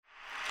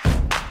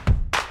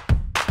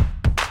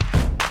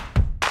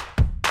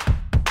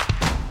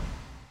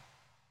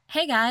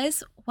Hey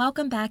guys,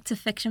 welcome back to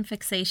Fiction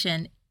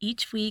Fixation.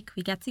 Each week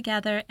we get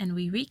together and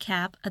we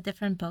recap a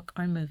different book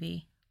or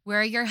movie.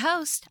 We're your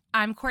host.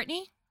 I'm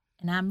Courtney.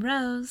 And I'm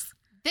Rose.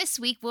 This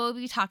week we'll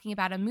be talking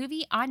about a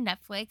movie on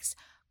Netflix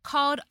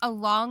called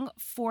Along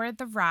for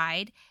the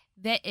Ride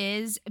that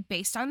is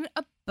based on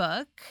a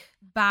book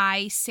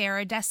by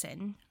Sarah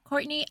Dessen.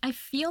 Courtney, I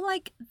feel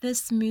like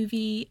this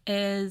movie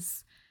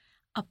is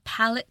a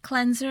palate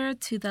cleanser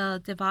to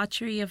the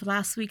debauchery of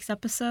last week's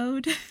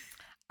episode.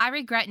 I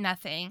regret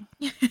nothing.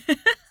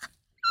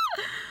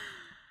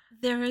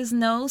 There is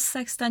no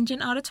Sex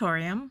Dungeon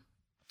Auditorium.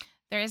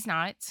 There is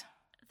not.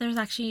 There's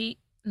actually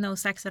no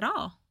sex at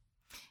all.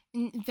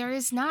 There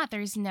is not.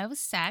 There's no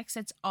sex.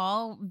 It's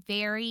all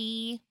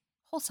very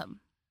wholesome.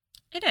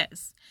 It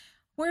is.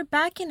 We're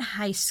back in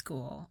high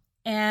school,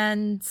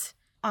 and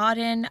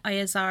Auden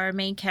is our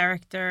main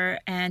character,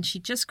 and she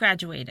just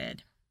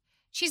graduated.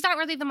 She's not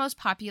really the most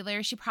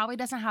popular. She probably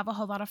doesn't have a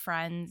whole lot of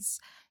friends.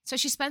 So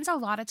she spends a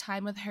lot of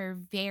time with her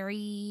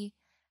very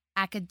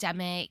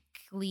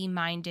academically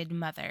minded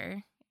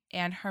mother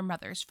and her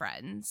mother's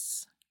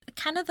friends.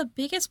 Kind of the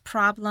biggest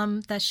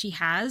problem that she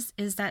has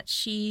is that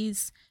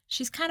she's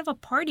kind of a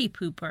party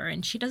pooper,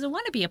 and she doesn't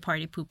want to be a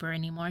party pooper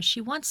anymore. She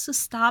wants to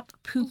stop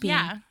pooping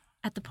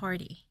at the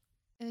party.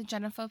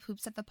 Jennifer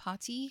poops at the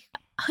party.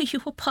 Are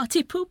you a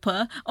party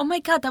pooper? Oh my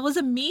god, that was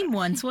a meme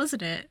once,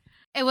 wasn't it?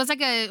 It was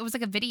like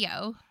a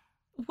video.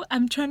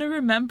 I'm trying to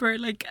remember,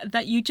 like,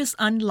 that you just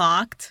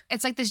unlocked.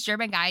 It's like this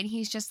German guy, and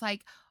he's just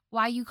like,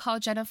 why you call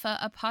Jennifer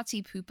a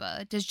party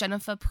pooper? Does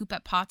Jennifer poop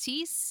at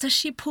parties? Does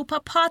she poop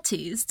at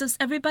parties? Does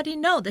everybody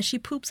know that she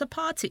poops at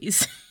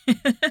parties?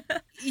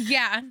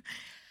 Yeah.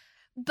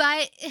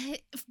 But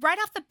right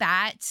off the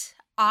bat,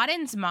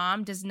 Auden's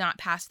mom does not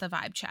pass the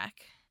vibe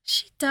check.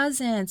 She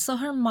doesn't. So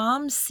her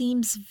mom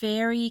seems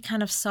very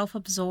kind of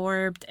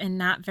self-absorbed and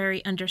not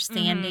very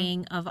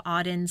understanding of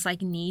Auden's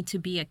like need to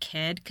be a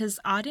kid. Because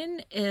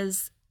Auden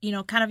is,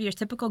 kind of your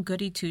typical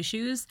goody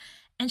two-shoes.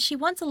 And she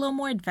wants a little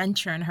more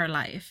adventure in her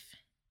life.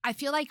 I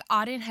feel like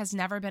Auden has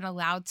never been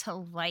allowed to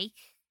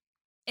like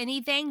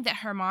anything that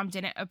her mom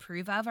didn't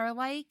approve of or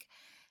like.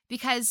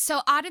 Because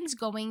so Auden's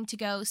going to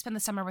go spend the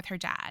summer with her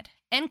dad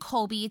in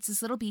Colby. It's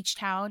this little beach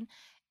town.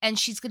 And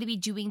she's going to be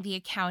doing the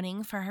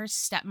accounting for her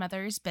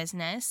stepmother's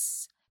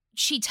business.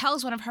 She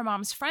tells one of her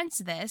mom's friends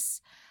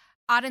this.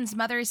 Auden's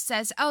mother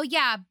says, oh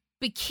yeah,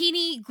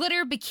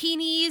 glitter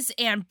bikinis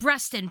and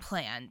breast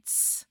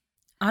implants.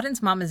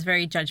 Auden's mom is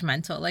very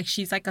judgmental. Like,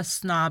 she's like a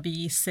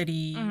snobby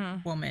city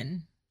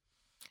woman.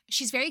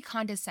 She's very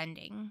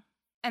condescending.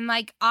 And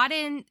like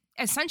Auden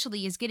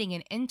essentially is getting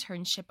an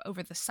internship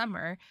over the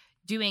summer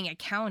doing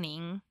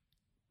accounting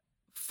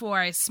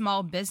for a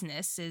small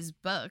business's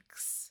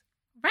books.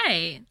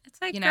 Right.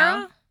 It's like,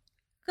 girl,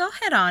 go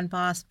head on,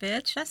 boss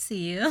bitch. I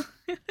see you.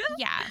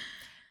 Yeah.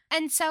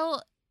 And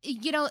so,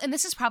 and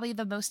this is probably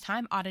the most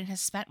time Auden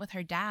has spent with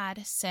her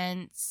dad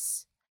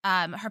since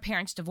her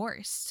parents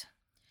divorced.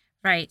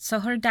 Right. So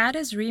her dad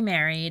is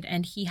remarried,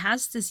 and he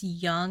has this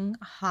young,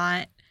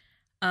 hot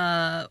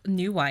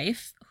new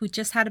wife who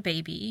just had a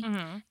baby.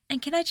 Mm-hmm.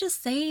 And can I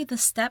just say, the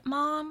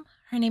stepmom,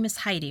 her name is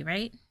Heidi,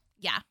 right?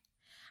 Yeah.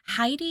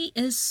 Heidi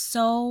is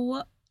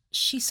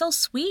she's so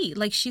sweet.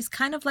 Like, she's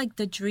kind of like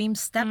the dream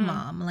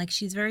stepmom. Like,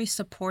 she's very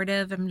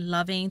supportive and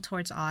loving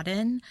towards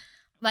Auden.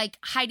 Like,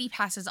 Heidi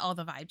passes all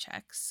the vibe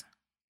checks.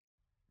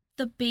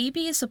 The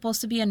baby is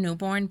supposed to be a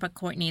newborn, but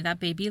Courtney, that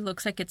baby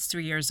looks like it's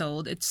 3 years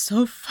old. It's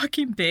so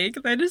fucking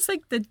big. That is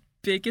like the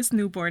biggest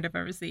newborn I've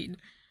ever seen.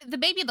 The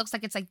baby looks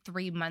like it's like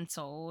 3 months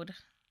old.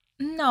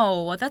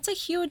 No, that's a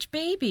huge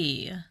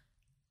baby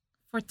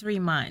for 3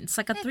 months.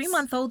 Like, a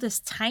 3-month-old is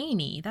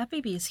tiny. That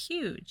baby is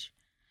huge.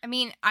 I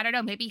mean, I don't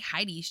know. Maybe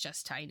Heidi's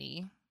just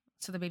tiny,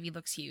 so the baby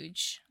looks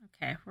huge.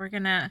 Okay,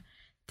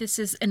 this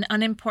is an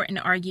unimportant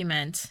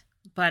argument,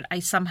 but I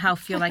somehow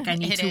feel like I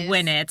need to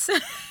win it.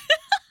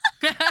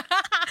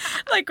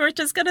 Like, we're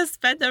just going to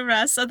spend the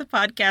rest of the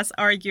podcast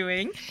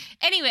arguing.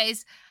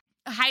 Anyways,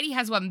 Heidi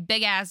has one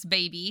big-ass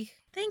baby.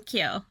 Thank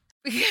you.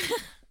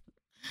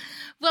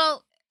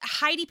 Well,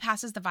 Heidi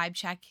passes the vibe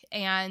check,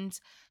 and,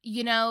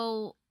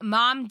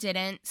 mom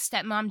didn't,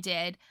 stepmom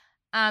did.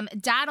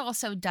 Dad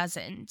also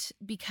doesn't,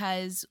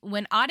 because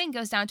when Auden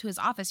goes down to his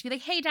office, be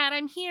like, hey, Dad,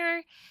 I'm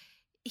here.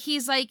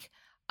 He's like,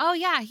 oh,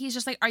 yeah. He's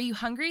just like, are you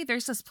hungry?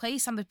 There's this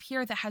place on the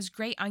pier that has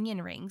great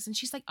onion rings. And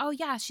she's like, oh,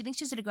 yeah. She thinks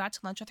she's going to go out to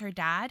lunch with her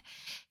dad.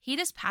 He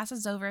just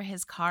passes over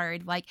his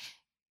card, like,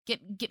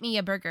 get me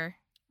a burger.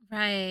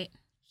 Right.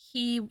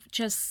 He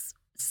just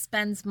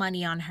spends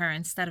money on her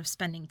instead of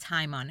spending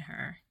time on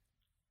her.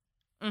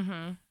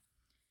 Mm-hmm.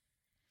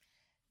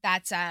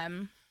 That's,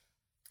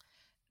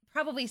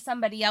 probably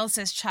somebody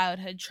else's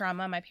childhood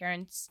trauma. My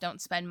parents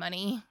don't spend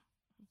money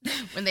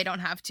when they don't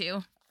have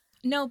to.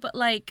 No, but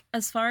like,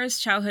 as far as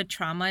childhood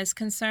trauma is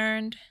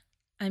concerned,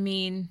 I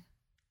mean,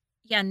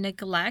 yeah,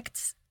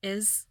 neglect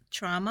is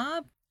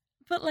trauma,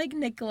 but like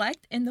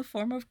neglect in the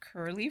form of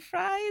curly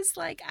fries,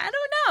 like, I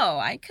don't know.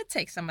 I could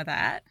take some of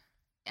that.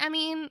 I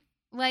mean,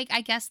 like,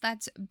 I guess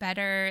that's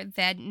better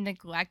than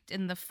neglect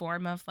in the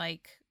form of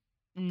like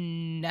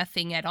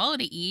nothing at all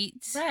to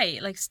eat.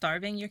 Right, like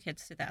starving your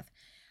kids to death.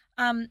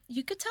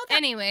 You could tell that.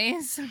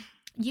 Anyways.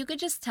 You could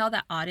just tell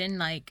that Auden,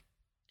 like,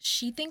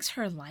 she thinks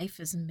her life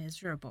is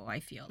miserable, I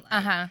feel like.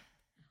 Uh-huh.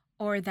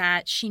 Or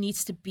that she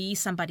needs to be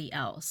somebody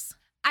else.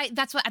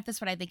 That's what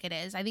I think it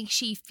is. I think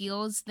she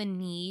feels the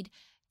need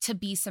to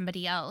be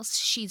somebody else.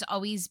 She's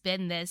always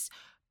been this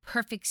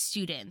perfect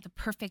student, the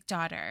perfect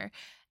daughter.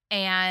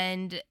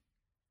 And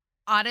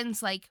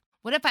Auden's like,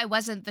 what if I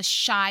wasn't the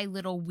shy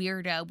little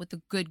weirdo with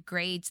the good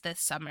grades this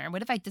summer?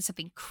 What if I did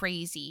something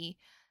crazy,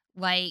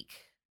 like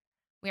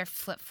wear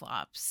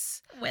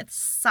flip-flops? With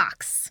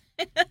socks.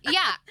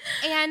 Yeah.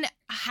 And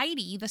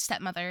Heidi, the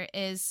stepmother,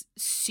 is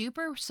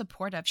super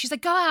supportive. She's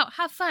like, go out,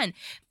 have fun,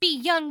 be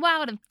young,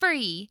 wild, and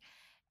free.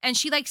 And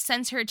she, like,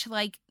 sends her to,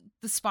 like,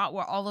 the spot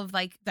where all of,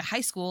 like, the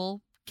high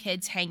school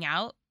kids hang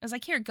out. I was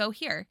like, here, go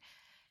here.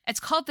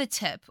 It's called The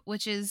Tip,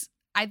 which is,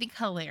 I think,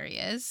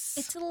 hilarious.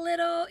 It's a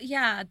little,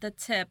 yeah, The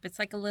Tip. It's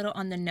like a little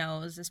on the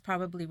nose. It's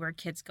probably where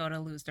kids go to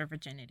lose their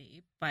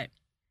virginity. But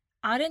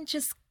Auden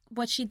just,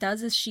 what she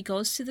does is she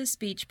goes to this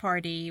beach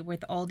party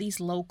with all these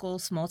local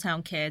small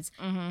town kids.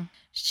 Mm-hmm.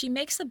 She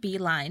makes a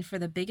beeline for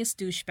the biggest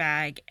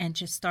douchebag and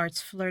just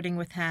starts flirting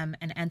with him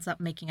and ends up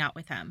making out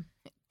with him.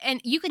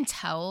 And you can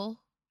tell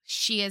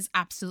she is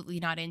absolutely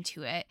not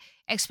into it,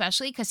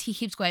 especially because he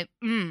keeps going,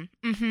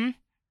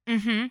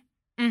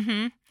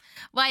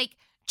 like,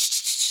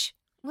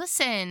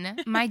 listen,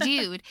 my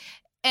dude.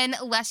 And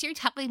unless you're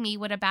telling me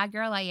what a bad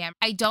girl I am,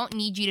 I don't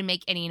need you to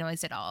make any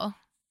noise at all.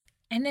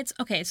 And it's,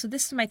 okay, so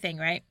this is my thing,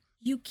 right?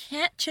 You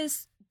can't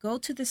just go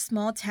to this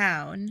small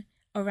town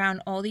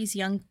around all these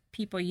young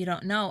people you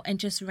don't know and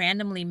just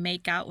randomly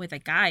make out with a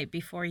guy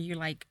before you,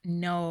 like,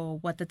 know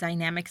what the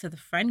dynamics of the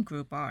friend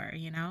group are,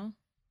 you know?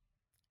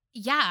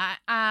 Yeah.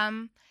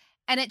 And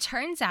it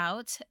turns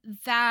out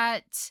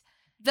that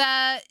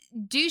the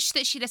douche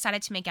that she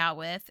decided to make out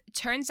with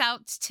turns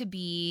out to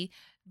be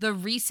the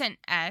recent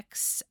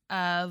ex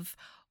of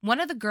one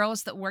of the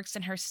girls that works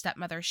in her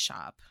stepmother's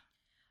shop.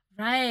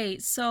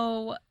 Right.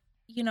 So,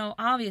 you know,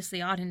 obviously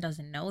Auden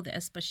doesn't know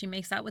this, but she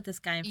makes out with this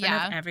guy in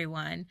front of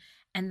everyone.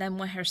 And then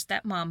when her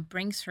stepmom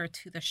brings her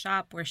to the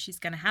shop where she's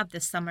going to have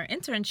this summer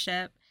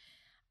internship,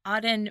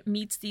 Auden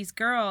meets these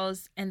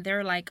girls and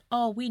they're like,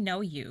 oh, we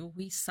know you.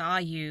 We saw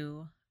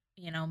you,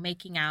 you know,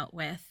 making out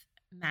with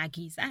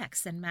Maggie's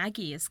ex. And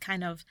Maggie is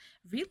kind of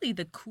really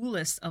the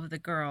coolest of the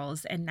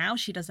girls. And now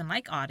she doesn't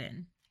like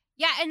Auden.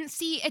 Yeah. And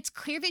see, it's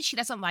clear that she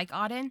doesn't like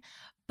Auden,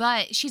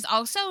 but she's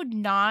also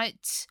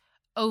not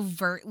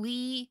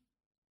overtly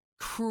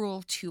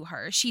cruel to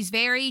her. She's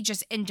very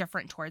just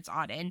indifferent towards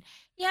Auden.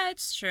 Yeah,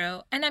 it's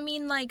true. And I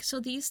mean, like, so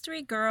these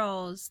three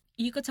girls,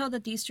 you could tell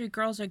that these three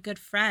girls are good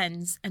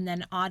friends. And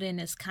then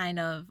Auden is kind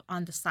of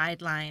on the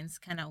sidelines,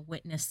 kind of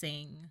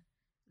witnessing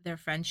their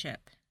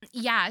friendship.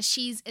 Yeah,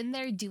 she's in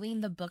there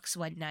doing the books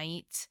one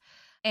night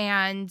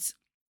and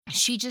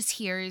she just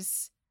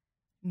hears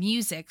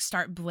music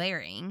start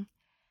blaring.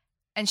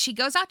 And she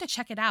goes out to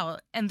check it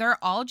out. And they're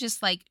all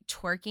just like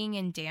twerking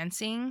and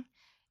dancing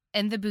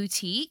in the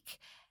boutique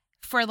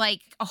for like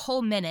a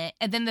whole minute.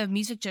 And then the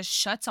music just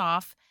shuts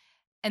off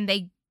and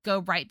they go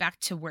right back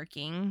to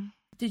working.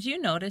 Did you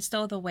notice,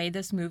 though, the way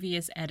this movie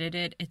is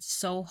edited? It's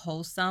so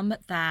wholesome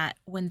that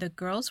when the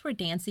girls were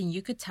dancing,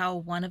 you could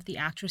tell one of the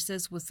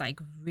actresses was like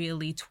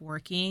really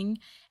twerking.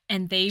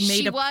 And they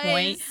made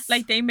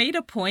they made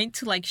a point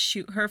to like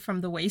shoot her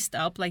from the waist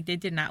up. Like they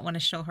did not want to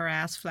show her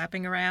ass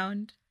flapping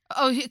around.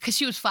 Oh, because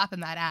she was flapping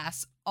that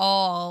ass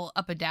all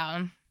up and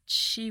down.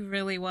 She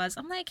really was.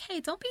 I'm like, hey,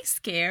 don't be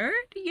scared.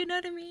 You know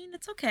what I mean?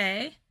 It's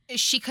okay.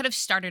 She could have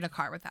started a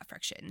car with that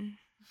friction.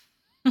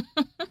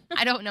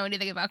 I don't know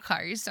anything about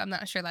cars, so I'm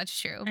not sure that's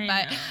true.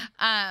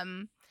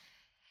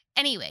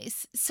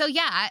 Anyways, so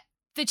yeah,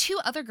 the two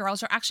other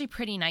girls are actually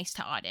pretty nice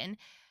to Auden.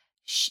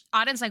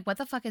 Auden's like, what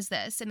the fuck is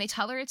this? And they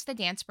tell her it's the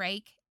dance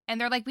break. And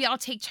they're like, we all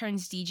take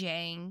turns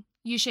DJing.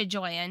 You should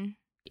join.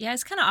 Yeah,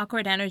 it's kind of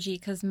awkward energy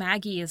because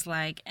Maggie is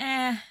like,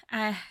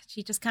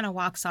 she just kind of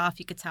walks off.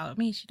 You could tell. I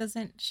mean, she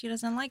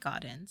doesn't like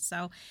Auden.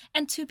 So,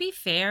 and to be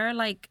fair,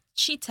 like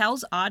she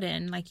tells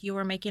Auden, like, you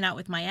were making out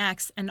with my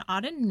ex, and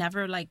Auden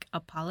never like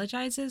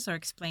apologizes or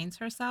explains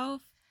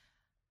herself.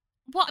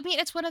 Well, I mean,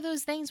 it's one of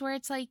those things where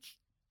it's like,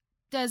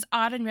 does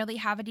Auden really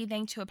have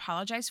anything to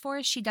apologize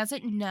for? She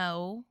doesn't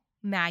know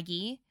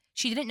Maggie.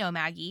 She didn't know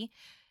Maggie.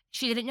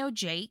 She didn't know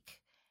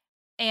Jake.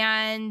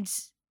 And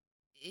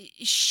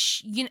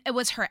it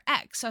was her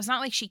ex. So it's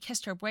not like she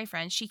kissed her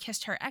boyfriend. She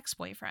kissed her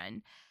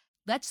ex-boyfriend.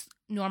 Let's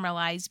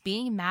normalize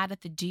being mad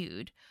at the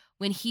dude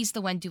when he's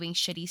the one doing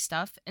shitty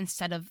stuff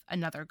instead of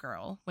another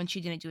girl when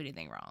she didn't do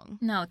anything wrong.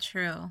 No,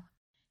 true.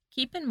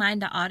 Keep in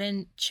mind that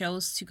Auden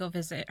chose to go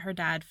visit her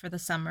dad for the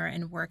summer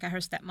and work at her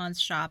stepmom's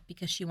shop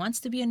because she wants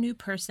to be a new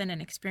person and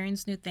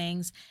experience new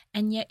things.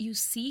 And yet you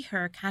see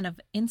her kind of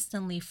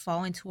instantly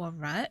fall into a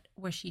rut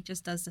where she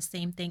just does the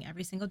same thing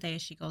every single day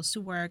as she goes to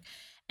work.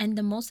 And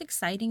the most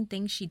exciting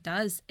thing she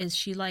does is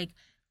she like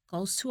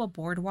goes to a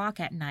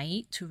boardwalk at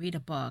night to read a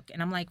book.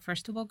 And I'm like,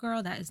 first of all,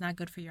 girl, that is not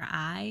good for your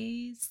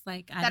eyes.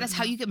 Like, that is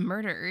how you get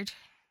murdered.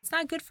 It's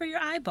not good for your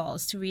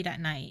eyeballs to read at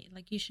night.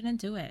 Like, you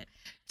shouldn't do it.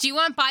 Do you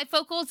want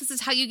bifocals? This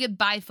is how you get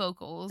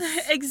bifocals.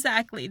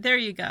 Exactly. There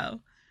you go.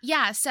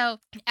 Yeah,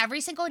 so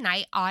every single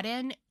night,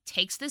 Auden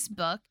takes this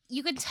book.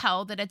 You can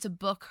tell that it's a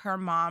book her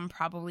mom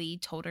probably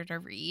told her to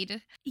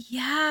read.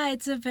 Yeah,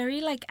 it's a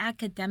very like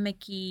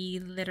academic-y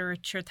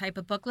literature type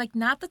of book. Like,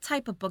 not the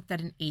type of book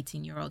that an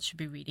 18-year-old should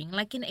be reading.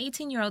 Like, an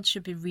 18-year-old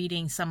should be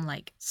reading some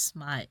like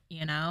smut,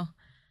 you know?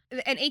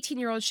 An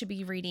 18-year-old should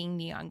be reading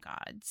Neon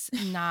Gods,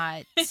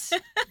 not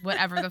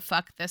whatever the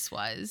fuck this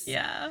was.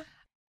 Yeah.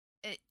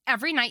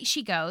 Every night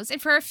she goes,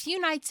 and for a few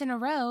nights in a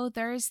row,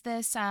 there's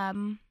this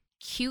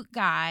cute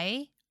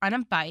guy on a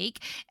bike.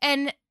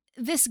 And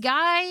this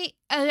guy,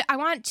 I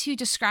want to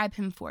describe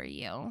him for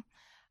you.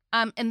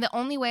 And the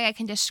only way I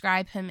can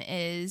describe him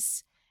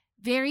is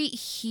very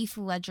Heath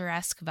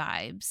Ledger-esque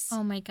vibes.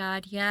 Oh my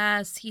God,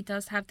 yes. He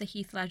does have the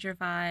Heath Ledger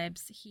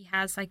vibes. He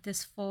has like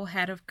this full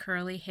head of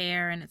curly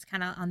hair and it's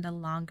kind of on the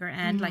longer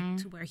end, like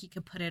to where he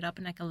could put it up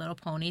in like a little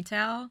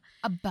ponytail.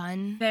 A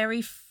bun.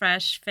 Very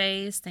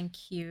fresh-faced and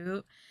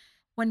cute.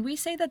 When we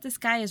say that this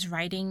guy is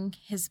riding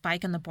his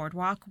bike on the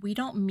boardwalk, we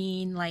don't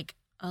mean like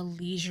a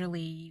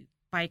leisurely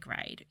bike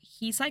ride.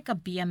 He's like a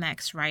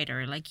BMX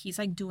rider. Like, he's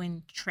like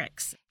doing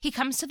tricks. He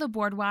comes to the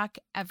boardwalk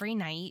every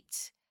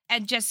night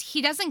and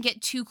he doesn't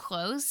get too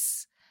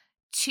close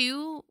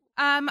to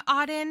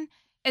Auden.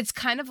 It's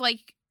kind of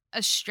like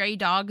a stray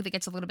dog that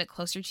gets a little bit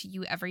closer to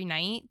you every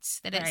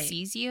night that it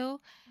sees you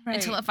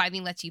until it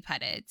finally lets you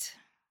pet it.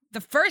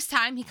 The first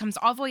time he comes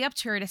all the way up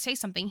to her to say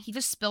something, he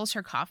just spills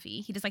her coffee.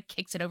 He just like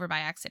kicks it over by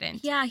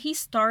accident. Yeah, he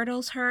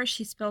startles her.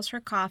 She spills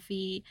her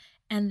coffee.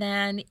 And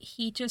then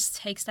he just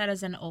takes that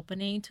as an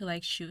opening to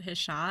like shoot his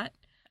shot.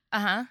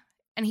 Uh-huh.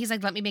 And he's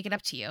like, let me make it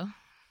up to you.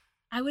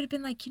 I would have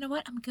been like, you know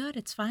what? I'm good.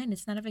 It's fine.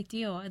 It's not a big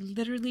deal. I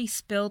literally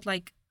spilled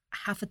like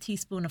half a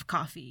teaspoon of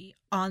coffee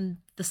on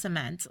the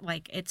cement.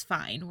 Like, it's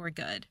fine. We're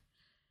good.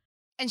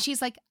 And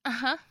she's like,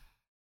 uh-huh.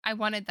 I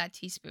wanted that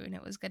teaspoon.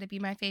 It was going to be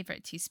my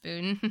favorite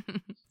teaspoon.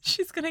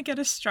 She's going to get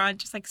a straw and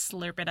just like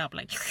slurp it up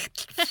like.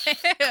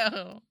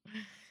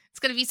 It's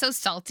going to be so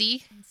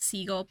salty.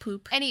 Seagull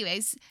poop.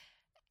 Anyways,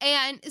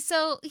 and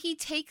so he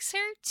takes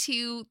her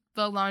to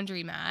the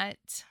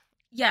laundromat.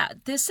 Yeah,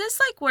 this is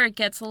like where it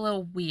gets a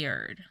little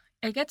weird.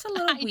 It gets a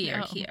little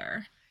weird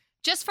here.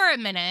 Just for a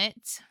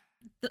minute.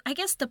 I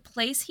guess the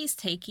place he's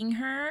taking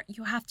her,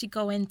 you have to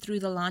go in through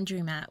the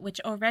laundromat,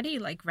 which already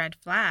like red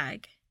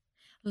flag.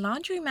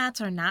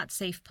 Laundromats are not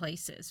safe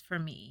places for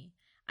me.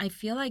 I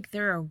feel like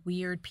there are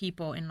weird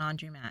people in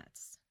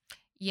laundromats.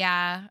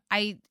 Yeah,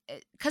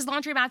 because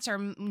laundromats are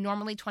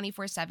normally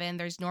 24/7.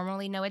 There's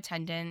normally no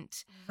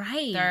attendant.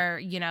 Right.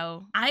 They're,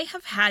 I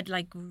have had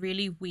like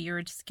really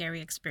weird,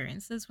 scary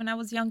experiences when I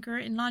was younger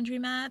in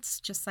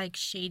laundromats, just like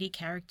shady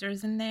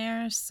characters in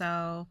there.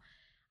 So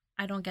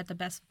I don't get the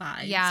best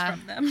vibes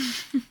from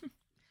them.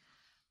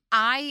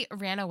 I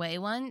ran away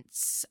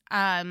once.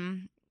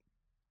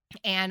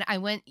 And I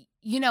went,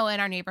 in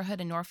our neighborhood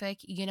in Norfolk,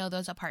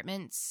 those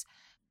apartments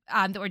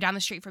that were down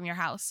the street from your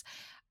house.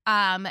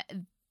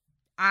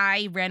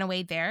 I ran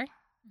away there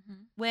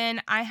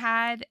when I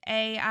had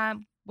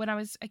when I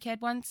was a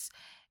kid once.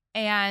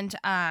 And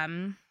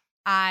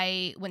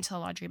I went to the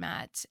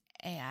laundromat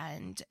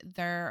and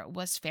there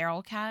was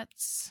feral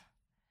cats.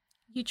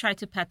 You tried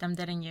to pet them,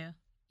 didn't you?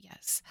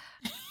 Yes.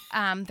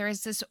 There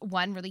was this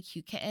one really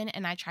cute kitten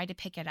and I tried to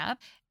pick it up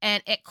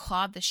and it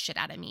clawed the shit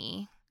out of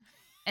me.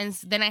 And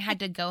then I had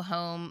to go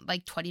home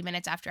like 20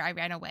 minutes after I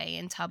ran away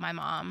and tell my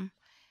mom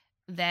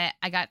that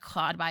I got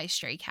clawed by a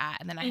stray cat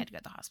and then I had to go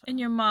to the hospital. And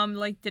your mom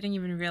like didn't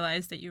even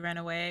realize that you ran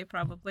away,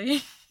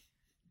 probably.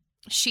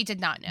 She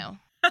did not know.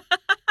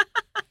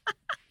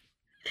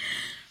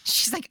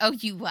 She's like, oh,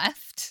 you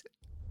left?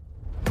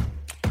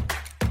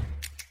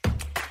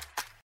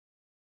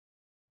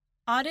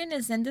 Auden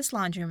is in this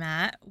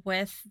laundromat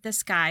with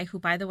this guy who,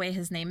 by the way,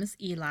 his name is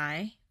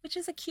Eli, which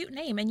is a cute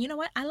name. And you know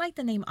what? I like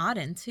the name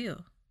Auden too.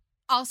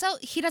 Also,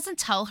 he doesn't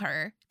tell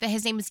her that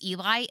his name is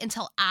Eli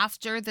until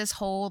after this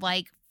whole,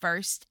 like,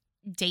 first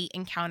date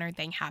encounter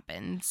thing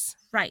happens.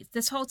 Right.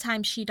 This whole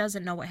time, she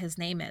doesn't know what his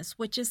name is,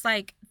 which is,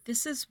 like,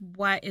 this is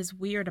what is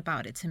weird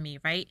about it to me,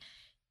 right?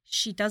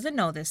 She doesn't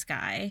know this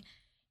guy.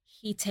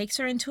 He takes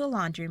her into a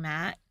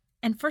laundromat.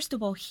 And first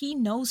of all, he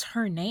knows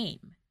her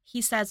name.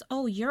 He says,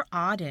 oh, you're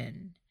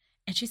Auden.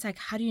 And she's like,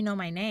 how do you know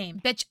my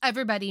name? Bitch,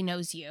 everybody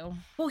knows you.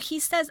 Well,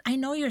 he says, I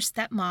know your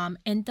stepmom.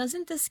 And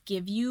doesn't this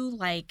give you,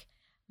 like,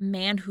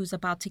 man who's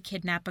about to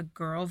kidnap a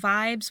girl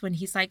vibes when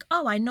he's like,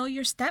 oh, I know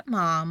your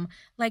stepmom.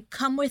 Like,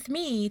 come with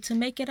me to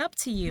make it up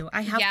to you.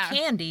 I have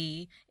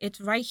candy.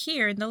 It's right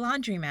here in the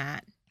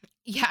laundromat.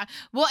 Yeah.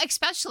 Well,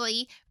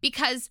 especially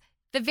because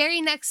the very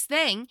next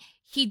thing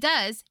he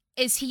does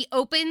is he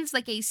opens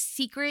like a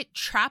secret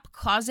trap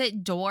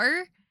closet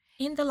door.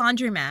 In the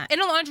laundromat.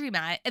 In a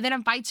laundromat. And then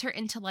invites her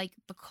into like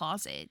the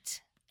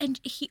closet. And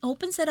he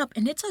opens it up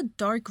and it's a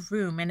dark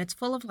room and it's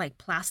full of like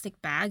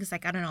plastic bags,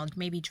 like, I don't know,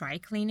 maybe dry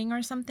cleaning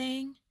or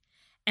something.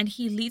 And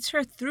he leads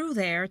her through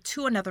there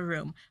to another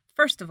room.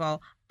 First of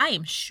all, I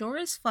am sure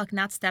as fuck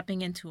not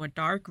stepping into a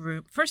dark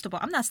room. First of all,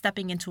 I'm not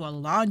stepping into a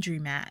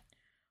laundromat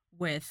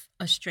with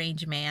a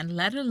strange man,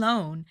 let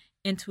alone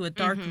into a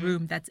dark Mm-hmm.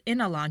 room that's in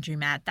a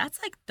laundromat.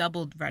 That's like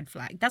doubled red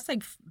flag. That's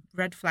like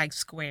red flag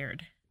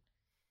squared.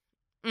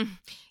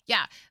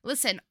 Yeah.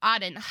 Listen,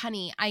 Auden,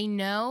 honey, I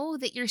know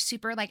that you're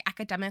super like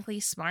academically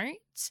smart.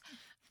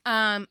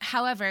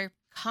 However,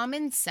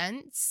 common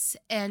sense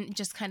and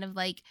just kind of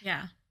like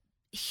Yeah.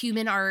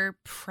 human are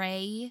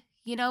prey,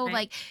 you know, Right.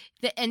 like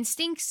the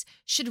instincts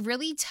should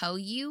really tell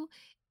you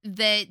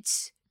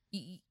that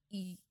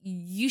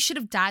you should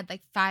have died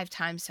like 5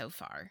 times so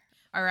far.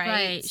 All right.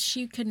 Right.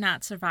 She could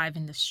not survive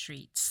in the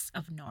streets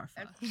of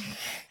Norfolk.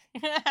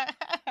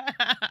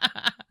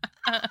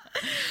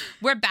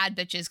 We're bad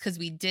bitches because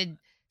we did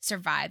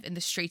survive in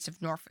the streets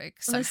of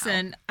Norfolk somehow.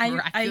 Listen,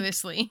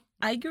 miraculously.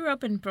 I grew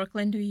up in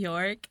Brooklyn, New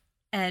York,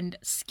 and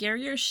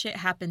scarier shit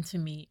happened to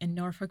me in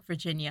Norfolk,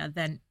 Virginia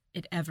than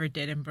it ever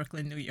did in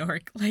Brooklyn, New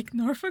York. Like,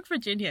 Norfolk,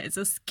 Virginia is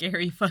a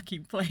scary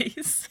fucking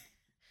place.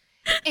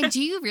 And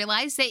do you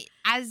realize that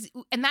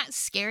in that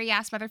scary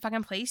ass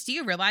motherfucking place, do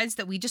you realize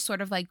that we just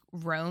sort of like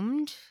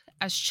roamed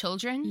as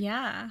children?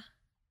 Yeah.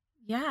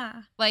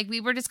 Yeah. Like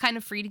we were just kind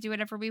of free to do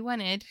whatever we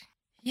wanted.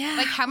 Yeah.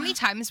 Like how many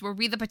times were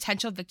we the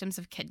potential victims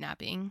of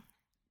kidnapping?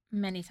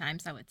 Many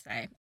times, I would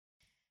say.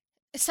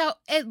 So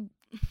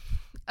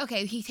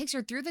okay, he takes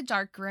her through the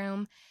dark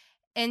room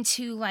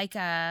into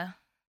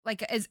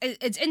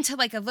it's into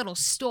like a little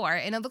store,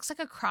 and it looks like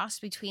a cross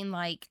between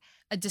like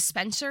a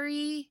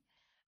dispensary,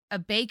 a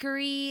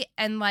bakery,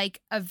 and like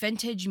a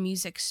vintage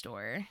music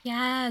store.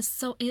 Yes,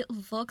 so it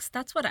looks,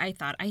 that's what I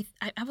thought. I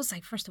was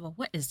like, first of all,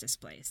 what is this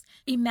place?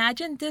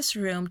 Imagine this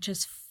room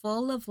just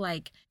full of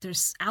like,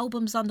 there's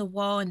albums on the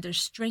wall and there's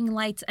string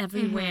lights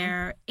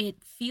everywhere.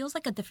 It feels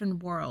like a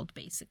different world,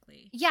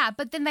 basically. Yeah,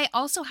 but then they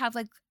also have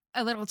like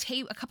a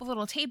couple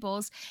little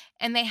tables,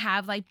 and they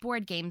have like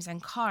board games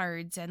and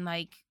cards and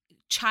like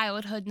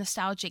childhood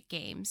nostalgic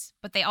games,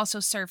 but they also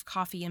serve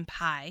coffee and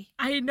pie.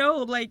 I know,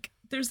 like,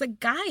 there's a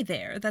guy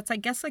there that's, I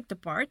guess, like the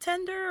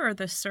bartender or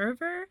the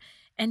server.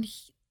 And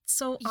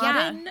so Yeah.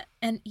 Auden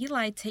and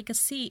Eli take a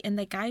seat and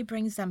the guy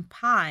brings them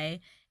pie.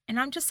 And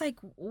I'm just like,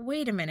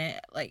 wait a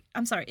minute. Like,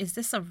 I'm sorry, is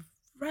this a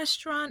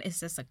restaurant? Is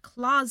this a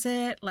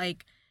closet?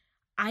 Like,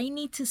 I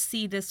need to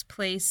see this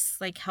place,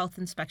 like, health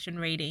inspection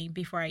rating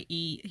before I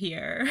eat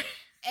here.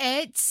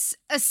 It's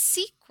a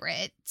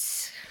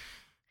secret.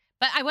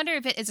 But I wonder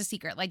if it is a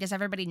secret. Like, does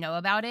everybody know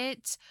about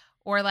it?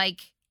 Or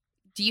like,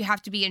 do you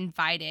have to be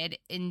invited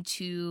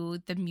into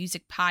the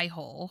music pie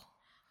hole?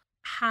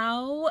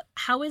 How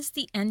is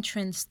the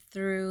entrance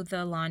through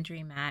the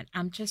laundromat?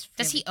 I'm just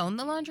Does he own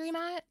the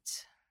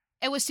laundromat?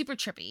 It was super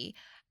trippy.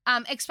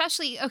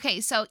 Especially,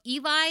 okay, so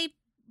Eli,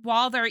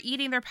 while they're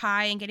eating their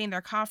pie and getting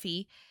their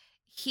coffee,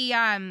 he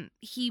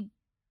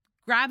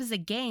grabs a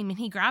game and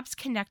he grabs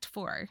Connect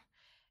 4.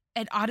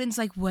 And Auden's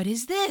like, what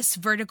is this?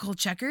 Vertical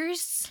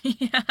checkers?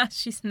 Yeah,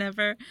 she's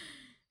never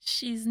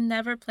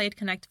played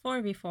Connect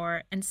 4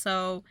 before. And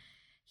so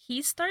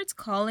he starts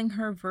calling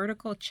her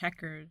Vertical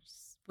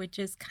Checkers, which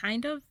is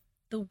kind of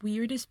the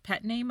weirdest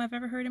pet name I've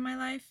ever heard in my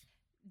life.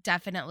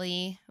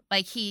 Definitely.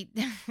 Like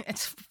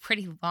it's a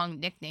pretty long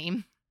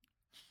nickname.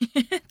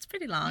 It's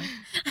pretty long.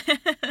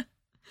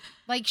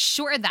 Like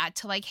shorten that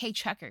to like, hey,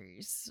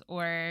 checkers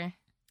or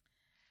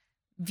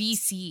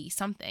VC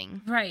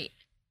something. Right.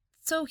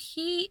 So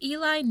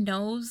Eli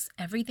knows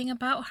everything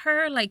about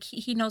her. Like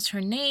he knows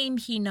her name.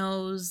 He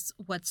knows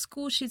what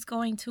school she's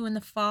going to in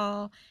the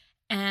fall.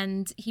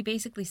 And he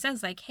basically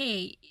says like,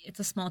 hey, it's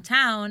a small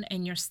town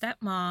and your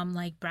stepmom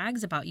like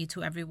brags about you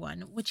to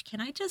everyone, which can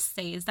I just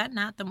say, is that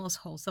not the most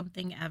wholesome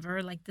thing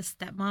ever? Like the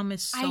stepmom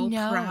is so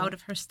proud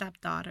of her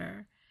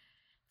stepdaughter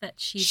that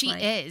she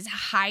is.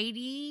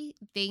 Heidi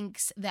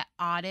thinks that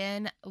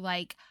Auden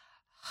like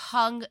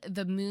hung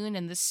the moon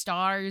and the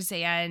stars,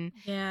 and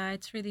yeah,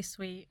 it's really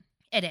sweet.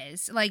 It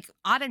is. Like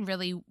Auden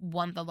really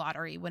won the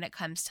lottery when it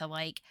comes to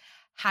like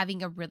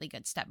having a really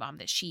good stepmom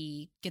that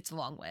she gets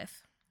along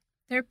with.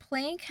 They're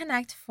playing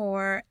Connect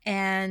 4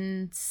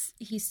 and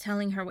he's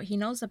telling her what he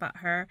knows about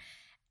her.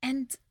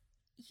 And,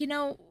 you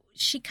know,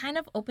 she kind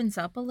of opens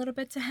up a little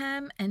bit to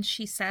him and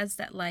she says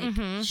that, like,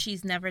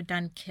 she's never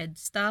done kid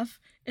stuff.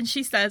 And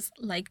she says,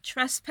 like,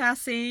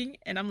 trespassing.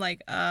 And I'm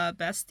like,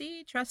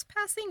 bestie,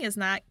 trespassing is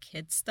not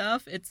kid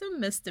stuff. It's a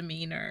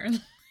misdemeanor.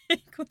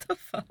 Like, what the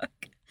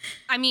fuck?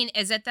 I mean,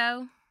 is it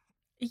though?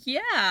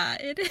 Yeah,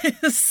 it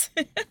is.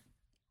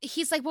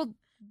 He's like, well,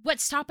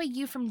 what's stopping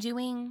you from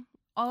doing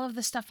all of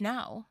the stuff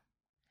now?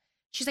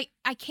 She's like,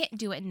 I can't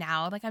do it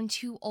now. Like, I'm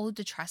too old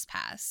to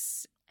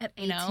trespass. At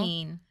 18.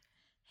 Know?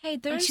 Hey,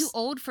 I'm too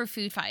old for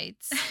food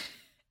fights.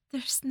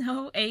 There's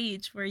no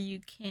age where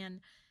you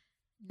can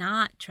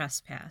not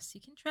trespass.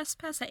 You can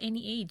trespass at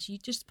any age. You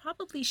just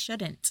probably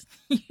shouldn't.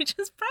 You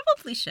just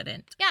probably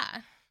shouldn't.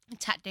 Yeah,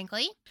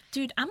 technically.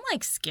 Dude, I'm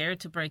like scared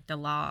to break the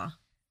law.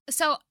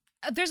 So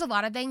there's a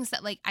lot of things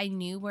that like I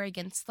knew were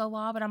against the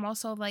law, but I'm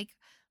also like,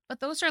 but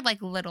those are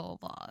like little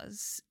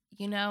laws,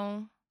 you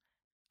know?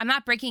 I'm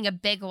not breaking a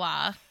big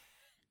law.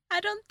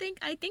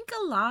 I think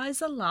a law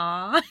is a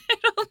law. I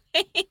don't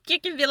think you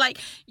can be like,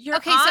 Your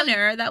Okay,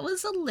 Honor, that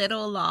was a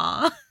little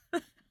law.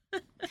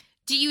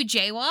 do you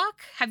jaywalk?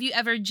 Have you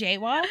ever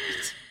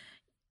jaywalked?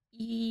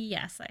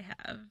 Yes, I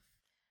have.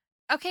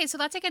 Okay, so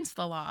that's against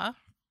the law.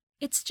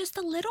 It's just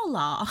a little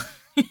law.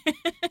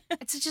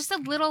 It's just a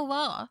little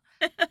law.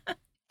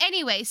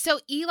 Anyway, so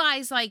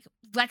Eli's like,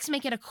 let's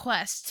make it a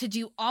quest to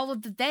do all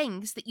of the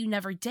things that you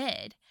never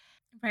did.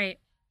 Right.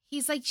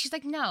 She's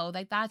like, no,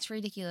 like that's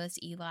ridiculous,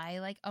 Eli.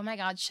 Like, oh my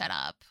God, shut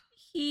up.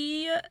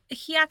 He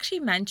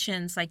actually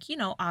mentions, like,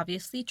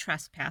 obviously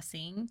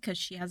trespassing, because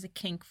she has a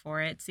kink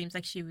for it. Seems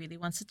like she really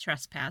wants to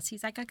trespass.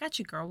 He's like, I got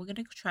you, girl. We're going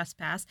to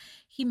trespass.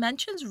 He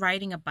mentions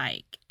riding a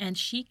bike, and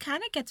she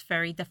kind of gets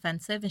very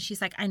defensive, and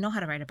she's like, I know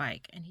how to ride a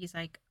bike. And he's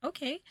like,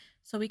 okay,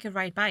 so we could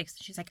ride bikes.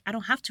 She's like, I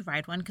don't have to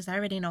ride one because I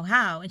already know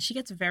how. And she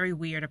gets very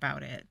weird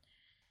about it.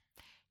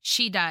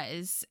 She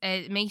does.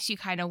 It makes you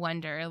kind of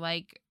wonder,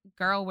 like,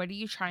 girl, what are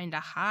you trying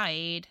to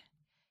hide?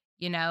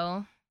 You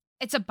know?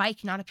 It's a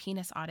bike, not a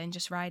penis, Auden.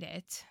 Just ride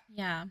it.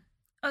 Yeah.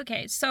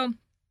 Okay, so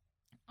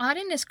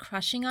Auden is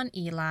crushing on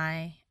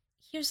Eli.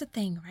 Here's the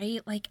thing,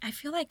 right? Like, I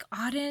feel like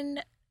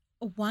Auden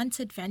wants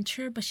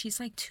adventure, but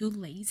she's like too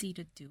lazy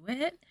to do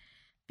it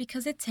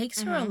because it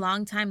takes her a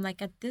long time.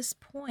 Like, at this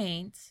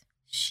point,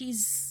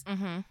 she's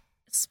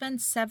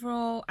spent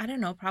several, I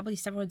don't know, probably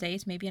several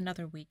days, maybe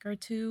another week or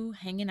two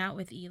hanging out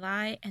with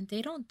Eli, and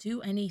they don't do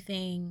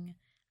anything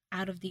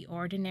out of the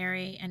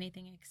ordinary,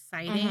 anything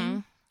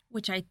exciting.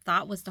 Which I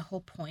thought was the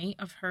whole point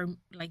of her,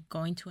 like,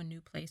 going to a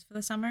new place for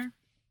the summer.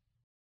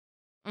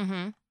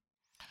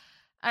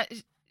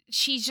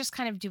 She's just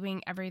kind of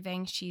doing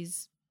everything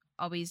she's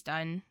always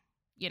done,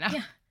 you know?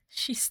 Yeah,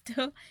 she's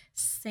still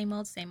same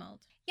old, same old.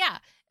 Yeah,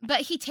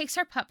 but he takes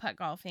her putt-putt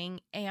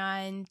golfing,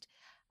 and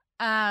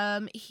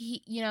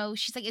he,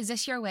 she's like, is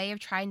this your way of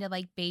trying to,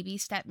 like, baby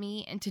step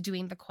me into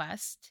doing the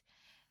quest?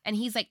 And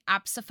he's like,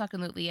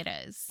 abso-fucking-lutely it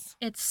is.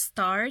 It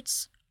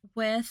starts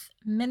with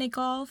mini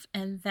golf,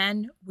 and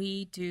then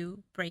we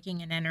do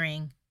breaking and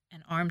entering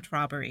and armed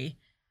robbery.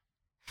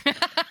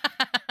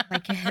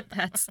 Like,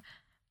 that's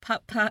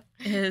putt-putt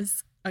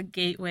is a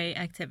gateway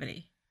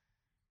activity.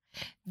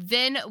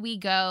 Then we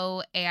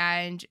go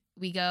after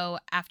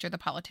the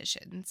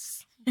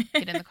politicians.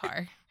 Get in the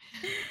car.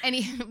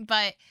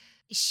 But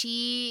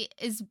she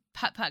is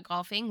putt-putt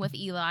golfing with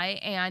Eli,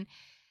 and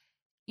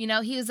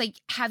he was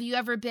like, have you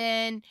ever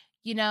been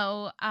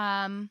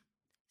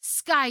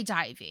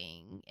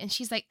skydiving? And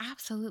she's like,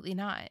 absolutely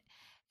not.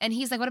 And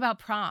he's like, what about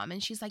prom?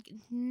 And she's like,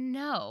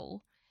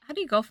 no. How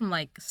do you go from,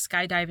 like,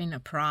 skydiving to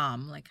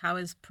prom? Like, how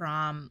is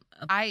prom?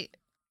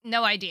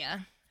 No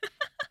idea.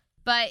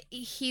 But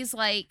he's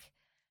like,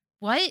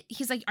 what?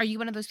 He's like, are you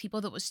one of those people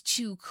that was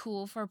too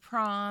cool for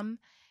prom?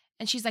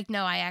 And she's like,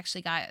 no, I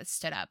actually got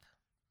stood up.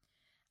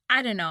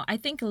 I don't know. I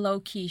think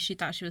low-key she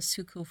thought she was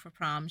too cool for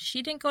prom.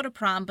 She didn't go to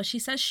prom, but she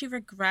says she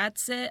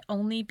regrets it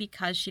only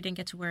because she didn't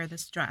get to wear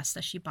this dress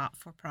that she bought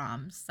for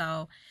prom.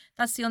 So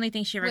that's the only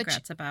thing she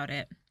regrets about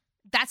it.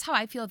 That's how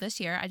I feel this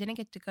year. I didn't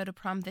get to go to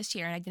prom this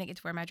year, and I didn't get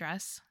to wear my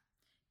dress.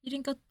 You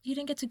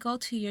didn't get to go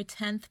to your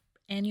 10th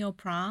annual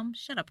prom?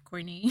 Shut up,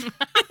 Courtney.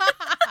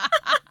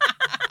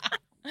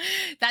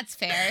 That's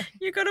fair.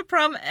 You go to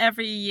prom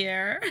every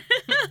year.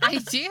 I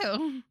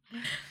do.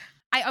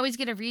 I always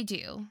get a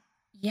redo.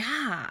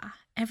 Yeah,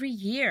 every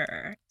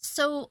year.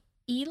 So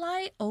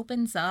Eli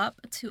opens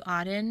up to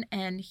Auden,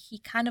 and he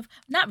kind of,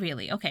 not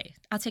really. Okay,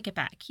 I'll take it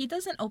back. He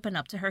doesn't open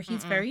up to her.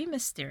 He's very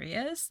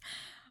mysterious,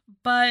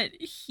 but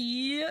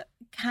he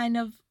kind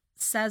of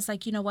says,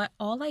 like, you know what?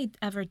 All I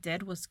ever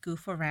did was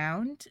goof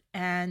around,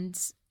 and,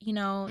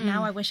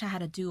 now I wish I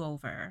had a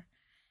do-over.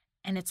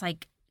 And it's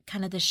like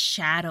kind of the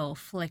shadow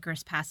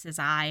flickers past his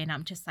eye, and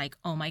I'm just like,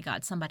 oh my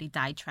God, somebody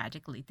died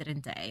tragically,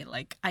 didn't they?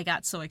 Like, I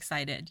got so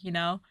excited,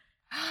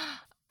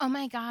 Oh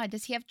my God,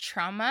 does he have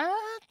trauma?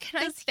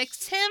 Can I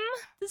fix him?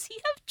 Does he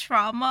have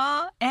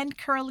trauma and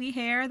curly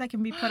hair that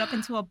can be put up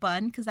into a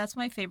bun? Because that's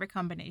my favorite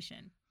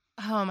combination.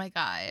 Oh my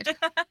God.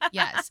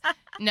 Yes.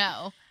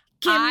 No.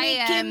 Give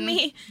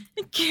me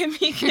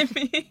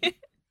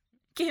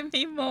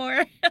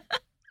more.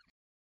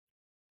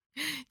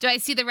 Do I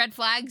see the red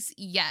flags?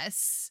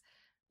 Yes.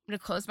 I'm going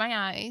to close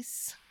my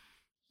eyes.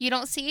 You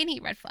don't see any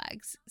red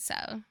flags,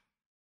 so...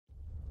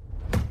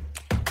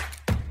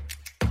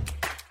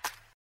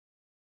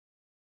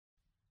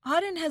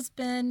 Auden has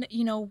been,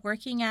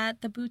 working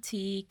at the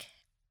boutique,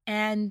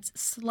 and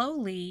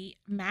slowly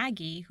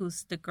Maggie,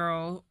 who's the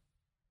girl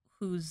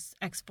whose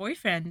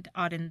ex-boyfriend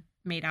Auden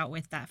made out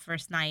with that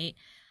first night,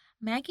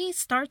 Maggie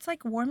starts,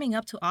 like, warming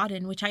up to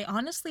Auden, which I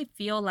honestly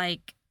feel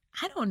like,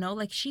 I don't know,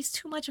 like, she's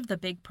too much of the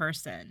big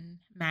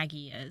person,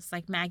 Maggie is.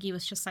 Like, Maggie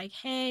was just like,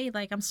 hey,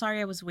 like, I'm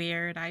sorry I was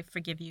weird. I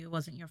forgive you. It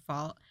wasn't your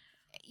fault.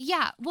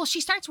 Yeah, well,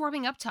 she starts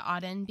warming up to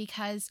Auden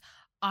because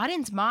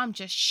Auden's mom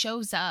just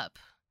shows up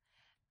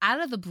out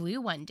of the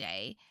blue one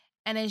day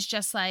and is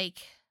just like,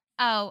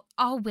 oh,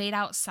 I'll wait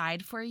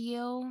outside for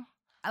you.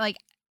 Like,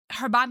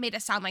 her mom made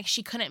it sound like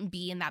she couldn't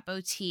be in that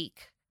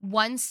boutique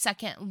 1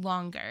 second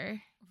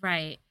longer.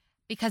 Right.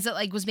 because it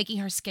like was making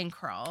her skin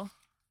crawl.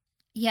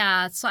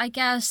 Yeah, so I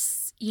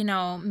guess,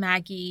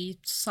 Maggie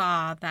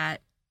saw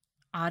that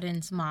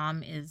Auden's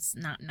mom is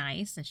not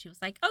nice, and she was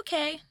like,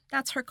 okay,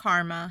 that's her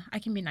karma. I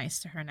can be nice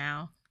to her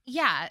now.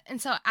 Yeah. And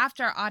so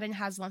after Auden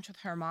has lunch with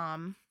her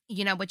mom,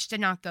 which did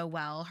not go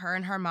well, her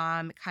and her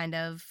mom kind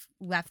of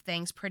left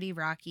things pretty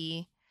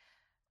rocky.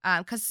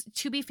 Because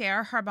to be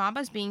fair, her mom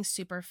was being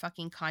super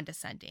fucking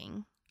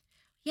condescending.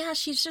 Yeah,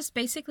 she's just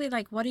basically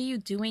like, what are you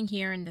doing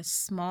here in this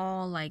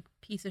small, like,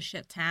 piece of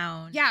shit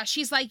town? Yeah,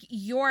 she's like,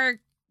 your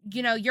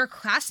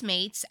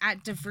classmates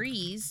at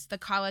DeVries, the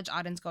college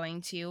Auden's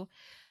going to,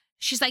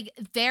 she's like,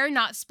 they're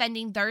not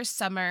spending their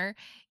summer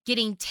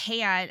getting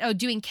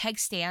doing keg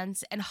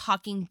stands and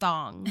hawking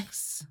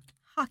thongs.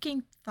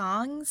 Hawking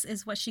thongs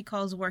is what she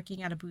calls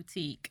working at a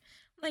boutique.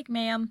 Like,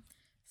 ma'am,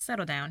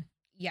 settle down.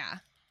 Yeah.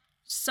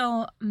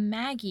 So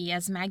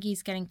as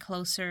Maggie's getting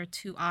closer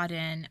to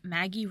Auden,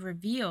 Maggie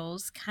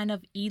reveals kind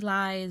of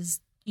Eli's,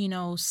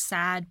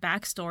 sad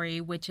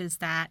backstory, which is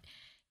that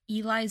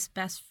Eli's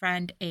best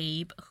friend,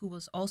 Abe, who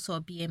was also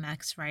a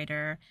BMX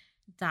rider,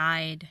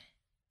 died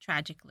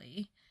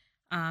tragically.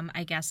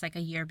 I guess like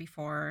a year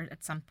before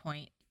at some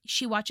point.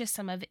 She watches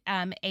some of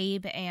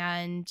Abe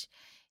and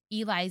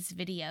Eli's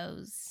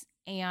videos,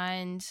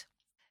 and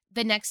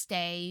the next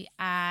day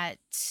at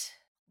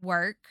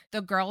work,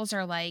 the girls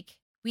are like,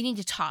 we need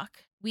to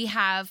talk. We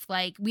have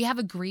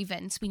a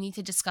grievance we need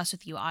to discuss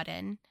with you,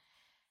 Auden.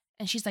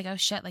 And she's like, oh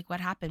shit, like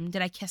what happened?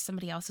 Did I kiss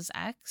somebody else's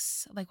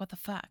ex? Like what the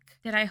fuck?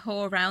 Did I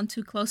hoe around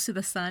too close to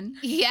the sun?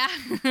 Yeah.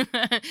 Did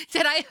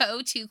I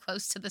hoe too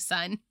close to the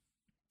sun?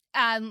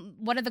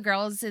 One of the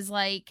girls is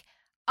like,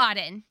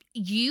 Auden,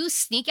 you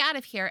sneak out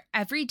of here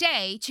every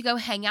day to go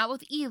hang out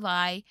with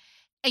Eli,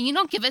 and you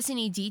don't give us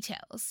any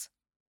details.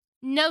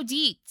 No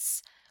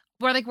deets.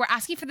 We're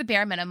asking for the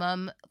bare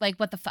minimum. Like,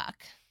 what the fuck?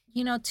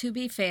 To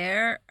be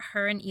fair,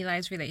 her and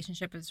Eli's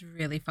relationship is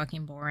really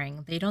fucking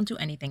boring. They don't do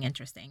anything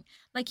interesting.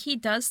 Like, he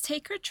does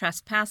take her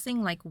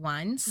trespassing, like,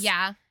 once.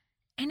 Yeah.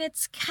 And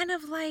it's kind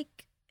of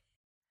like...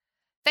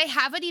 They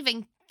haven't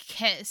even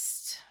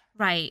kissed.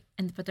 Right.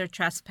 But they're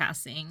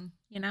trespassing,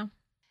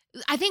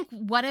 I think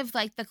one of,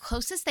 the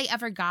closest they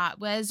ever got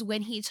was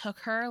when he took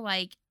her,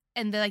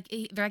 and they're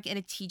in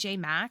a TJ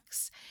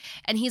Maxx,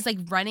 and he's,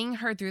 running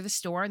her through the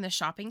store in the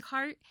shopping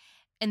cart,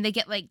 and they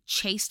get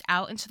chased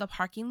out into the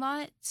parking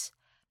lot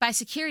by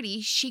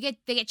security.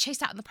 They get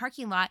chased out in the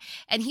parking lot,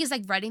 and he's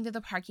running through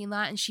the parking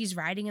lot, and she's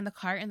riding in the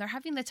cart, and they're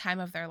having the time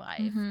of their life.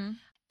 Mm-hmm.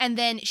 And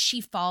then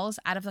she falls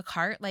out of the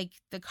cart,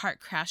 the cart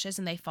crashes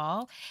and they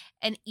fall,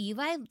 and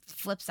Eli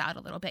flips out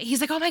a little bit.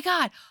 He's like, oh my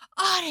God,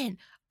 Auden,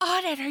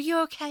 are you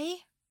okay?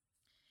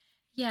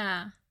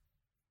 Yeah.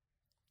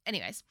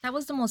 Anyways. That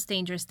was the most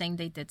dangerous thing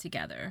they did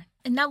together.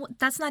 And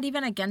that's not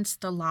even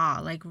against the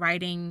law,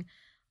 riding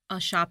a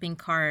shopping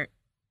cart,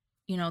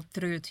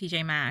 through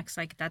TJ Maxx.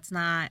 That's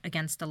not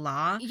against the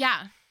law.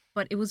 Yeah.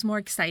 But it was more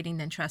exciting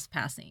than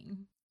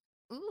trespassing.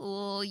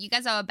 Ooh, you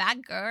guys are a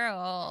bad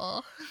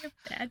girl. You're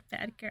a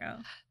bad girl.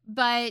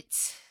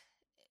 But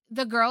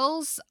the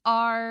girls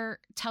are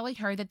telling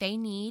her that they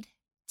need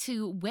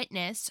to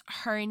witness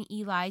her and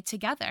Eli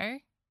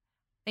together.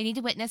 They need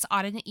to witness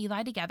Auden and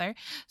Eli together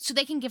so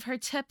they can give her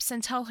tips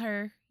and tell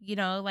her,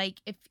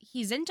 if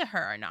he's into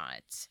her or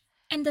not.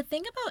 And the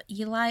thing about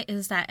Eli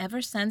is that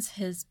ever since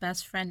his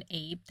best friend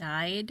Abe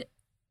died,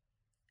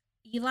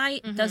 Eli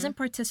doesn't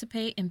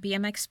participate in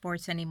BMX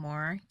sports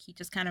anymore. He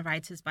just kind of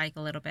rides his bike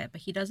a little bit,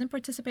 but he doesn't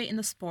participate in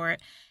the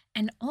sport.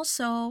 And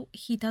also,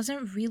 he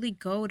doesn't really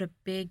go to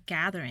big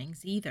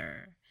gatherings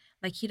either.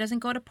 He doesn't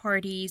go to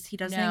parties. He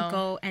doesn't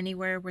go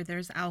anywhere where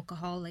there's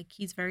alcohol.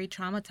 He's very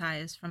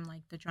traumatized from,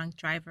 the drunk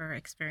driver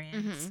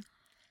experience. Mm-hmm.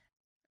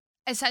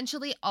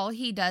 Essentially, all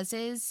he does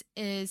is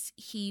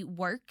he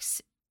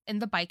works in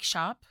the bike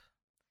shop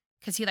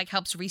because he,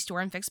 helps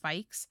restore and fix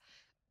bikes.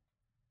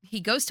 He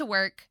goes to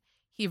work.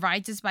 He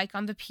rides his bike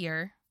on the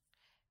pier,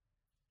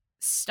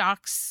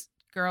 stalks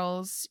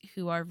girls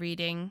who are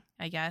reading,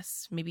 I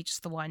guess, maybe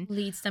just the one.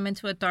 Leads them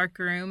into a dark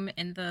room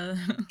in the...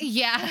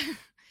 Yeah.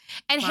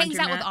 And hangs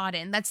out with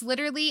Auden. That's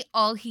literally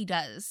all he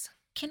does.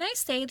 Can I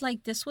say,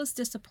 this was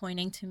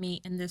disappointing to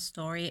me in this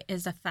story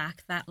is the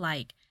fact that,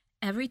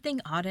 everything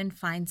Auden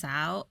finds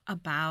out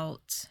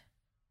about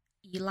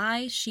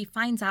Eli, she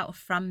finds out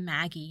from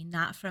Maggie,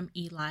 not from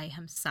Eli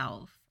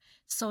himself.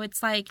 So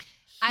it's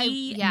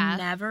he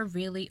never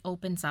really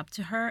opens up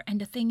to her.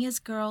 And the thing is,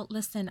 girl,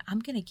 listen, I'm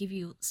going to give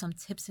you some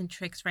tips and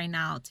tricks right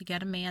now to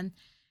get a man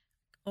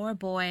or a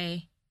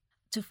boy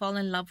to fall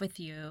in love with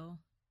you.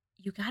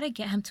 You got to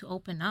get him to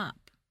open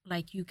up.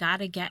 You got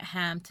to get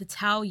him to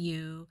tell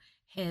you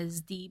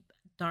his deep,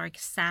 dark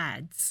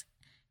sads,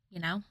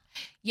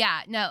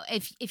 Yeah, no,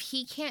 if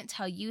he can't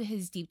tell you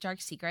his deep,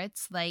 dark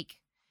secrets,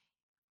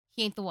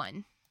 he ain't the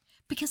one.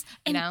 Because,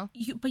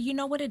 but you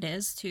know what it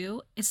is,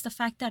 too? It's the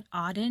fact that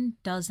Auden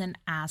doesn't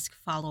ask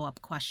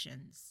follow-up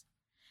questions.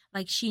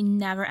 She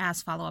never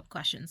asks follow-up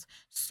questions.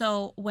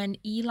 So when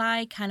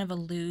Eli kind of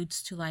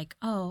alludes to,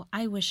 oh,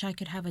 I wish I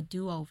could have a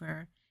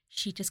do-over,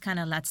 she just kind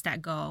of lets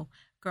that go.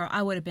 girl,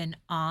 I would have been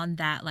on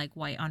that like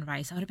white on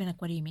rice. I would have been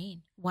like, what do you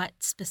mean? What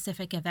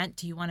specific event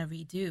do you want to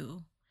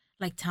redo?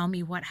 Like, tell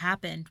me what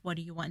happened. What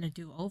do you want to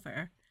do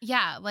over?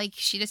 Yeah, like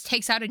she just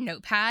takes out a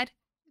notepad.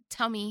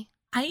 Tell me.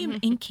 I am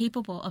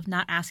incapable of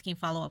not asking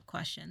follow-up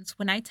questions.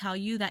 When I tell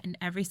you that in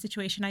every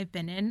situation I've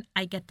been in,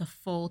 I get the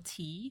full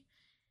tea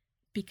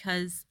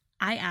because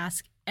I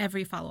ask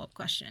every follow-up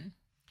question.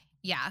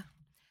 Yeah.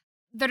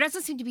 There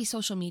doesn't seem to be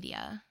social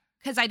media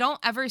because I don't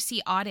ever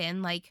see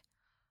Auden like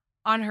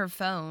on her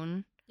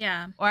phone.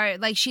 Yeah. Or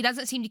like she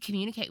doesn't seem to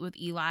communicate with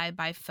Eli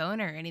by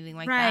phone or anything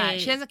like Right.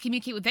 that. She doesn't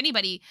communicate with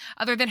anybody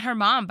other than her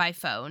mom by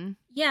phone.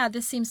 Yeah,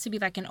 this seems to be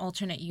like an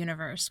alternate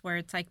universe where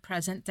it's like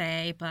present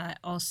day, but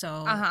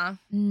also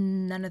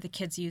none of the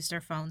kids use their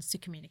phones to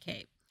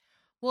communicate.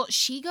 Well,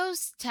 she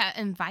goes to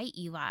invite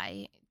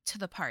Eli to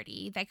the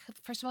party.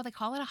 First of all, they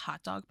call it a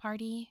hot dog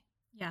party.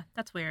 Yeah,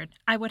 that's weird.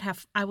 I would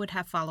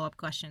have follow-up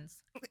questions.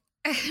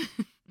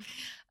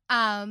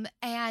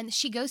 And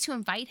she goes to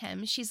invite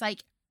him. She's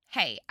like,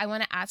 hey, I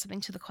want to add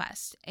something to the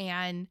quest.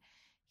 And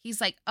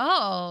he's like,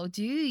 oh,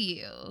 do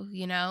you?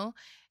 You know?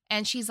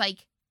 And she's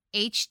like,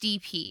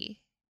 HDP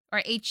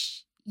or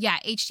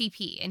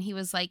HDP. And he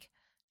was like,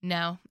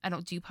 no, I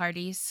don't do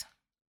parties.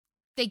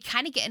 They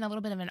kind of get in a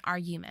little bit of an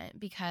argument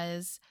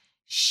because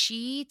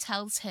she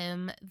tells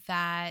him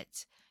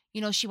that,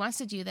 you know, she wants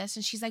to do this.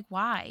 And she's like,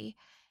 why?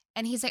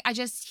 And he's like,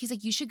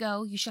 you should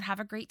go. You should have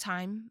a great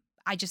time.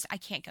 I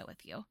can't go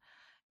with you.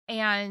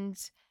 And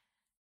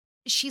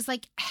she's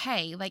like,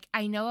 hey, like,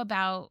 I know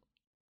about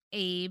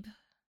Abe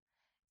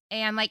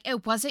and like,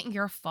 it wasn't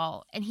your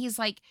fault. And he's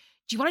like,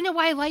 do you want to know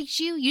why I liked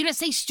you? You didn't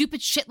say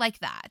stupid shit like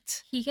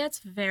that. He gets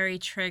very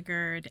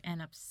triggered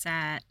and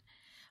upset.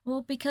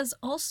 Well, because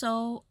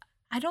also,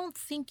 I don't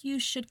think you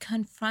should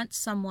confront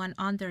someone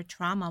on their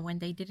trauma when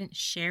they didn't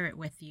share it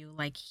with you.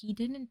 Like, he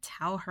didn't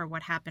tell her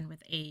what happened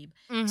with Abe.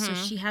 So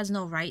she has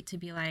no right to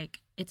be like,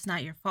 it's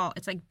not your fault.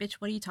 It's like, bitch,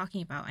 what are you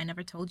talking about? I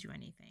never told you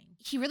anything.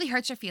 He really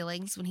hurts her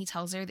feelings when he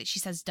tells her that she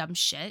says dumb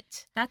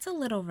shit. That's a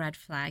little red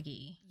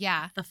flaggy.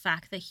 Yeah. The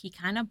fact that he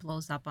kind of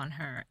blows up on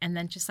her and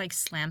then just like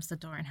slams the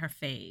door in her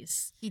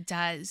face. He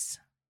does.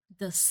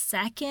 The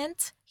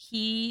second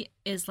he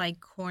is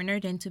like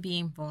cornered into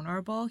being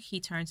vulnerable,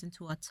 he turns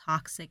into a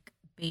toxic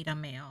beta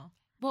male.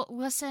 Well,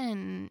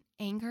 listen,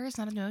 anger is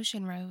not an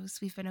emotion, Rose.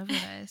 We've been over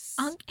this.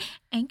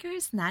 Anger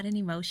is not an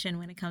emotion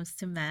when it comes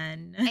to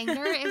men.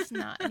 Anger is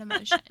not an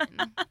emotion.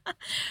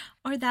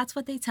 Or that's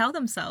what they tell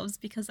themselves,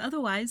 because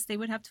otherwise they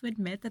would have to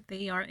admit that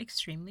they are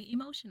extremely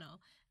emotional.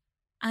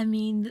 I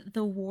mean,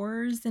 the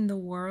wars in the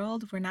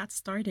world were not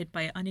started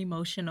by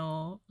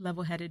unemotional,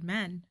 level-headed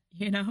men,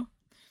 you know?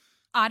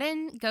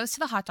 Auden goes to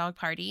the hot dog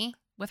party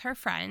with her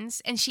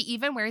friends, and she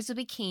even wears a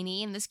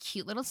bikini and this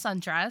cute little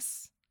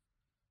sundress.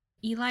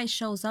 Eli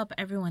shows up,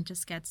 everyone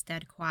just gets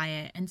dead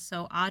quiet. And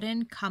so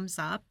Auden comes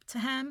up to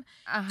him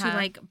to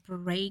like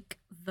break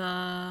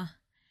the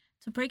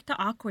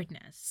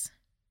awkwardness.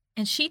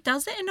 And she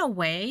does it in a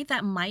way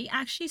that might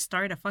actually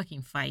start a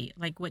fucking fight.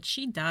 Like what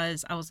she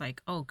does, I was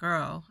like, oh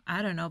girl,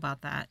 I don't know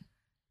about that.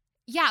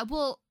 Yeah,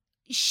 well,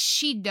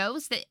 she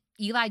knows that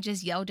Eli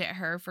just yelled at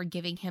her for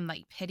giving him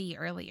like pity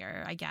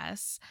earlier, I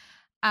guess.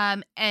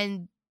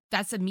 And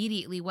that's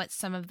immediately what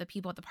some of the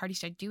people at the party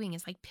start doing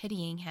is like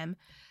pitying him.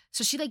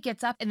 So she like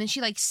gets up and then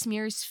she like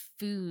smears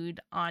food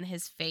on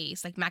his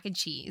face, like mac and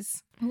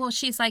cheese. Well,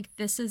 she's like,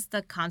 this is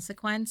the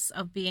consequence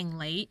of being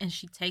late. And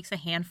she takes a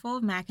handful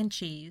of mac and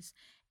cheese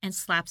and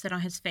slaps it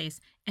on his face.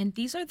 And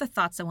these are the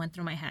thoughts that went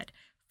through my head.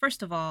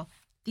 First of all,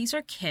 these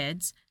are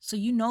kids. So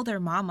you know their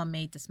mama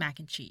made this mac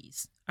and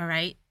cheese. All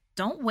right.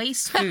 Don't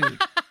waste food.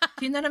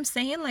 Do you know what I'm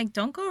saying? Like,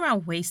 don't go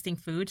around wasting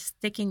food,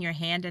 sticking your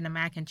hand in a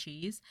mac and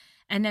cheese.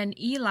 And then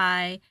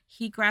Eli,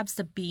 he grabs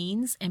the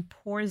beans and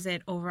pours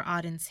it over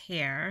Auden's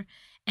hair.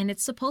 And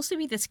it's supposed to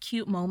be this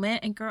cute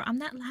moment. And girl, I'm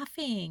not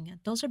laughing.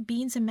 Those are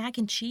beans and mac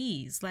and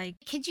cheese. Like,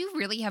 could you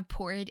really have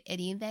poured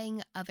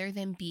anything other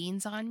than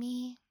beans on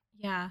me?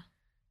 Yeah.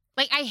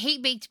 Like, I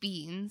hate baked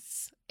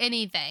beans.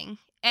 Anything.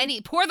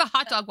 Pour the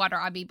hot dog water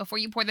on me before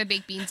you pour the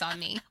baked beans on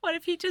me. What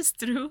if he just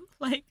threw,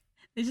 like,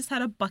 they just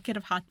had a bucket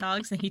of hot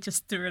dogs and he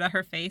just threw it at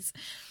her face?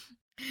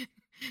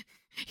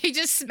 He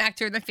just smacked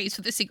her in the face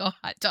with a single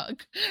hot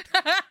dog.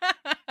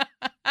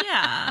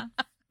 Yeah,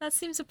 that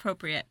seems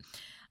appropriate.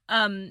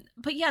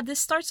 But yeah, this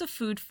starts a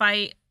food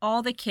fight.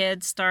 All the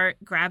kids start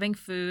grabbing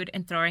food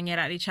and throwing it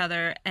at each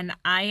other. And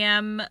I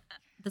am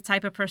the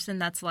type of person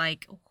that's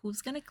like,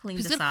 who's going to clean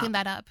this up? Who's going to clean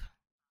that up?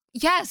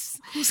 Yes.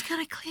 Who's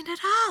going to clean it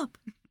up?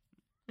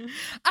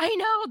 I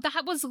know,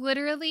 that was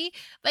literally,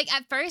 like,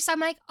 at first I'm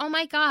like, oh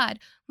my God,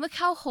 look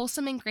how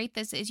wholesome and great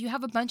this is. You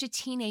have a bunch of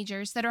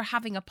teenagers that are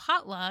having a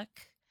potluck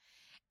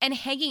and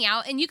hanging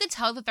out, and you can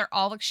tell that they're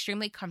all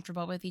extremely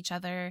comfortable with each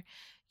other.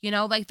 You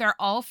know, like, they're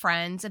all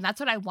friends, and that's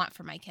what I want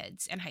for my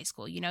kids in high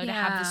school, you know, to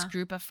have this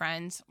group of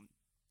friends.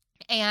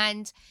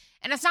 And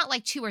it's not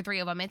like 2 or 3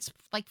 of them. It's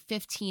like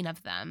 15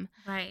 of them.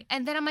 Right.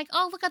 And then I'm like,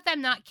 oh, look at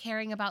them not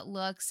caring about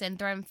looks and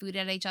throwing food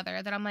at each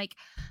other. Then I'm like,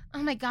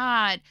 oh my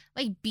God,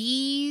 like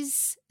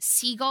bees,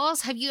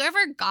 seagulls. Have you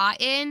ever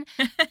gotten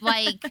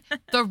like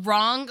the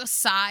wrong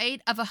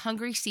side of a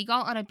hungry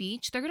seagull on a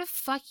beach? They're going to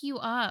fuck you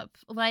up.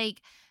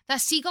 Like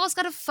that seagull's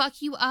going to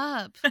fuck you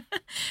up.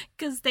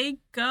 Because they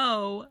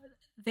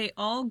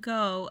all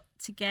go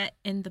to get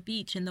in the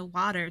beach, in the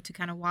water, to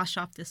kind of wash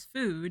off this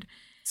food.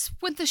 It's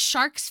what the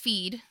sharks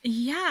feed.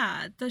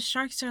 Yeah, the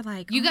sharks are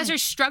like, you guys are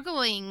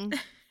struggling.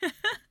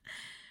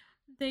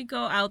 They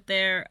go out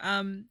there.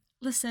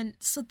 Listen,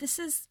 so this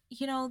is,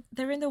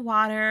 they're in the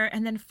water,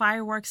 and then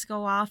fireworks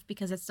go off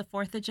because it's the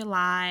 4th of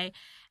July.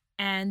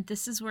 And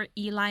this is where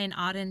Eli and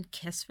Auden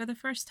kiss for the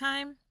first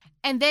time.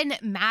 And then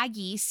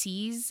Maggie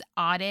sees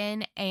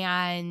Auden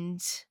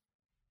and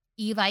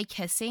Eli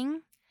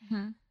kissing.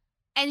 Mm-hmm.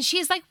 And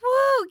she's like,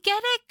 woo,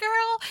 get it,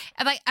 girl.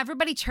 And like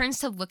everybody turns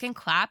to look and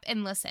clap.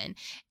 And listen,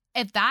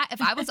 if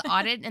I was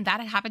Auden and that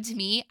had happened to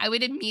me, I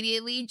would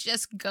immediately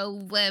just go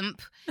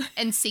limp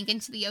and sink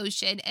into the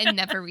ocean and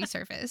never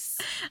resurface.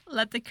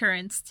 Let the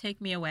currents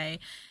take me away.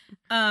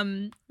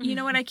 You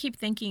know what I keep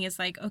thinking is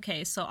like,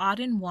 okay, so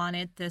Auden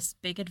wanted this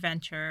big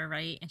adventure,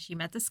 right? And she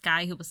met this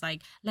guy who was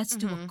like, let's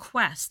do a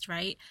quest,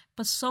 right?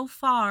 But so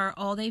far,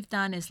 all they've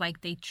done is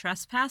like they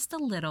trespassed a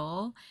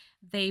little.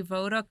 They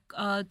rode a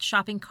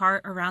shopping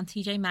cart around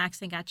TJ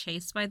Maxx and got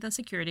chased by the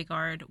security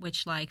guard,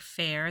 which, like,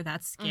 fair.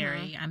 That's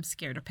scary. I'm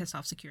scared to piss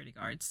off security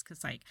guards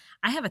because, like,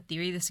 I have a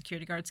theory the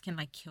security guards can,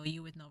 like, kill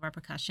you with no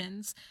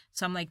repercussions.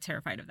 So I'm, like,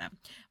 terrified of them.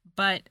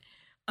 But,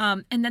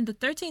 and then the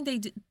third thing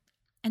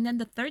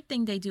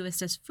they do is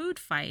this food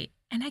fight.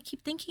 And I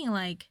keep thinking,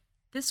 like,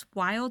 this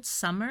wild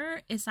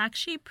summer is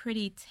actually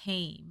pretty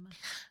tame.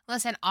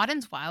 Listen,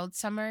 Auden's wild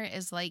summer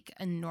is like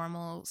a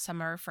normal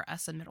summer for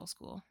us in middle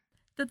school.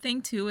 The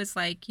thing, too, is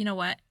like, you know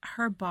what?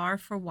 Her bar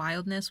for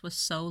wildness was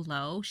so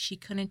low, she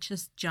couldn't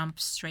just jump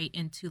straight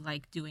into,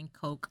 like, doing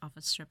coke off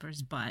a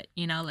stripper's butt,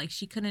 Like,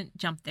 she couldn't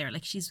jump there.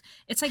 Like,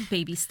 it's like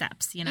baby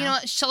steps, You know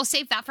what? She'll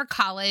save that for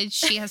college.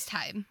 She has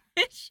time.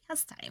 She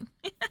has time.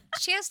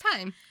 She has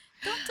time.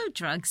 Don't do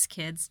drugs,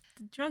 kids.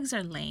 Drugs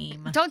are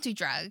lame. Don't do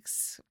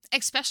drugs,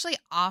 especially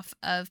off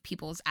of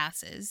people's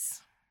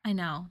asses. I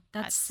know.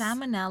 That's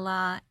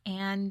salmonella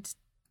and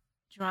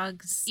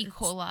drugs. E.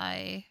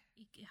 coli.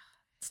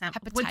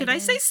 What did I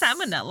say?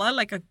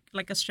 Salmonella?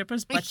 Like a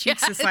stripper's butt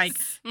cheeks is like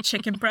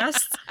chicken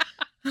breasts.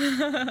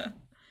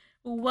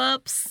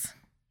 Whoops.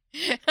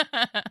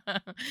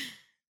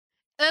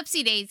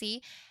 Oopsie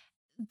daisy.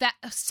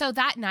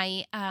 That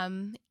night,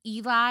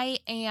 Eli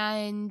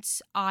and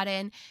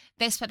Auden,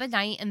 they spent the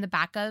night in the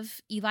back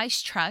of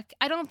Eli's truck.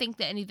 I don't think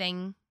that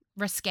anything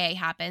risque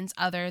happens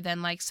other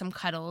than like some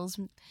cuddles.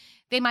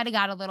 They might have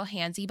got a little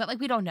handsy, but like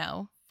we don't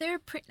know. I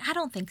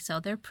don't think so.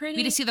 They're pretty.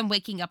 We just see them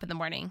waking up in the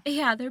morning.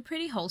 Yeah, they're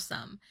pretty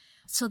wholesome.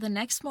 So the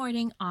next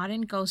morning,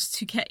 Auden goes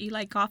to get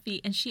Eli coffee,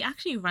 and she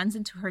actually runs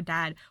into her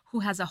dad, who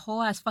has a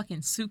whole ass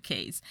fucking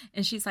suitcase.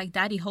 And she's like,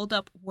 Daddy, hold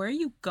up. Where are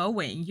you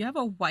going? You have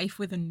a wife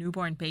with a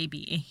newborn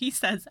baby. And he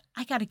says,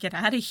 I gotta get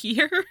out of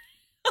here.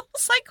 I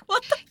was like,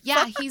 what the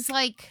fuck?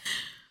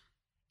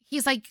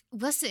 He's like,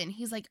 listen,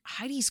 he's like,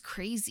 Heidi's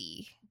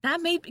crazy.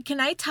 Can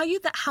I tell you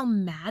how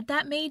mad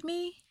that made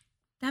me?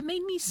 That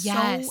made me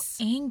so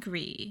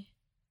angry.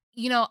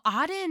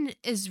 Auden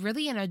is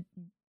really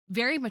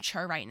very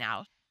mature right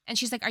now. And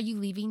she's like, are you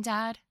leaving,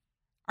 Dad?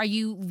 Are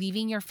you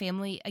leaving your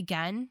family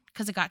again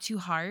because it got too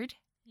hard?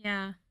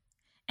 Yeah.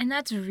 And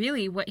that's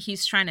really what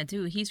he's trying to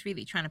do. He's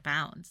really trying to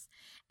bounce.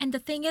 And the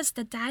thing is,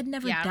 the dad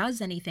never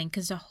does anything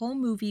because the whole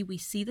movie, we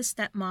see the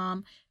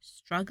stepmom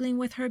struggling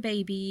with her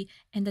baby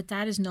and the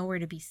dad is nowhere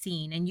to be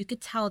seen. And you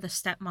could tell the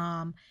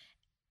stepmom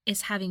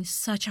is having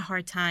such a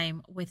hard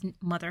time with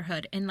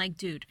motherhood. And like,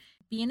 dude,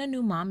 being a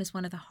new mom is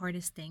one of the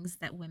hardest things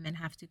that women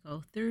have to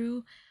go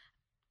through.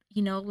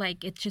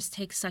 Like it just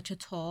takes such a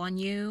toll on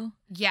you.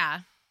 Yeah.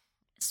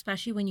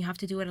 Especially when you have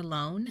to do it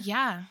alone.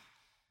 Yeah.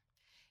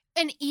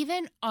 And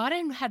even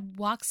Auden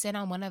walks in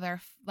on one of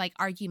their like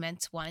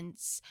arguments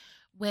once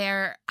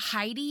where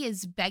Heidi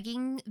is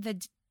begging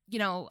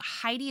Auden's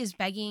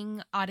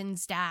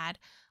dad,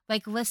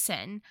 like,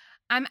 listen,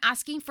 I'm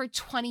asking for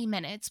 20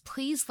 minutes.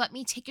 Please let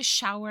me take a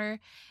shower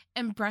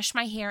and brush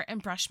my hair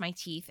and brush my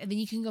teeth. And then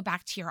you can go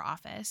back to your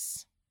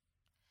office.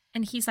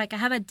 And he's like, I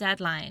have a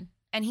deadline.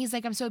 And he's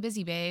like, I'm so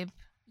busy, babe.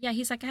 Yeah,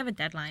 he's like, I have a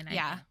deadline.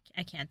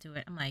 I can't do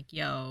it. I'm like,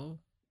 yo.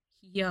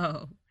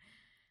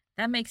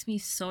 That makes me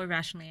so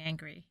irrationally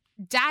angry.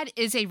 Dad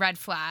is a red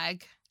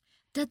flag.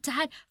 The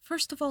dad,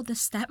 first of all, the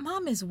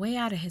stepmom is way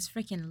out of his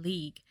freaking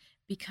league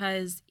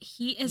because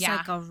he is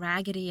like a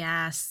raggedy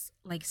ass,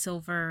 like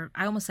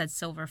I almost said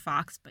silver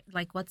fox, but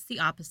like what's the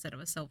opposite of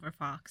a silver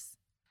fox?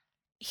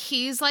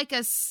 He's like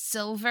a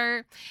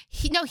silver,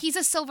 he's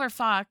a silver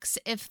fox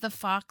if the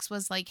fox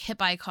was like hit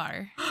by a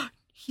car.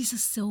 He's a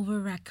silver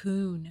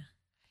raccoon.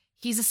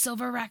 He's a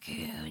silver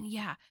raccoon,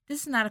 yeah.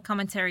 This is not a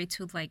commentary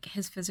to like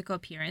his physical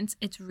appearance.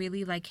 It's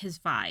really like his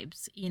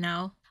vibes,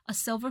 A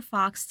silver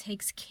fox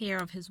takes care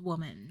of his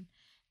woman.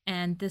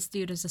 and this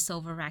dude is a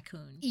silver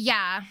raccoon.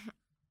 Yeah.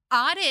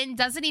 Auden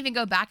doesn't even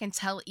go back and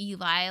tell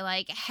Eli,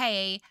 like,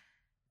 hey,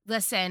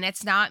 listen,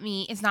 it's not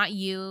me. It's not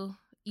you.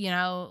 You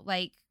know,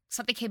 like,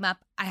 something came up.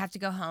 I have to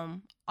go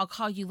home. I'll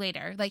call you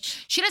later. Like,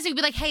 she doesn't even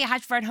be like, hey, I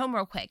have to run home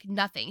real quick.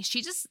 Nothing.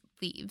 She just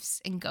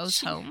leaves and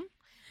goes home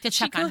to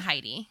check on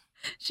Heidi.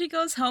 She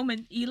goes home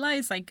and Eli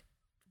is like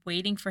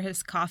waiting for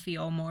his coffee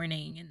all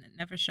morning and it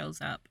never shows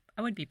up.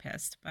 I would be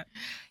pissed, but.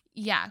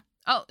 Yeah.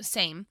 Oh,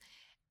 same.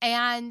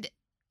 And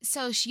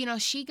so,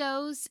 she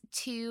goes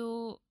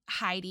to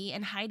Heidi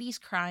and Heidi's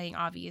crying,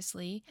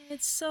 obviously.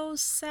 It's so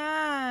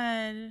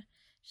sad.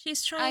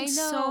 She's trying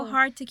so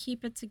hard to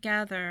keep it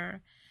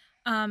together.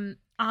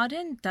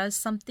 Auden does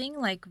something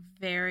like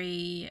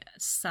very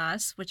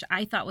sus, which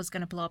I thought was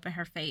going to blow up in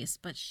her face,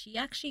 but she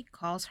actually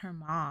calls her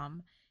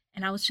mom.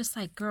 And I was just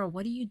like, girl,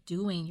 what are you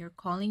doing? You're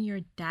calling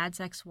your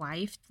dad's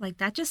ex-wife? Like,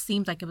 that just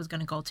seemed like it was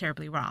going to go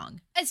terribly wrong.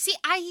 See,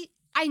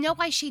 I know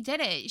why she did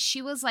it.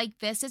 She was like,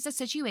 this is a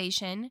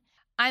situation.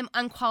 I'm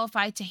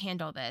unqualified to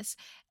handle this.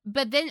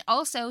 But then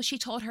also she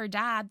told her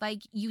dad,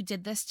 like, you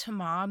did this to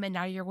mom and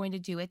now you're going to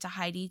do it to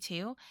Heidi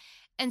too.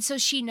 And so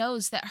she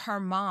knows that her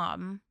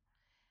mom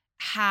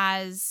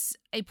has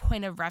a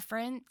point of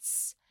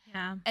reference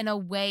and a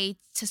way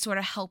to sort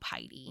of help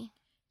Heidi.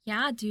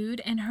 Yeah,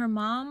 dude. And her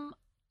mom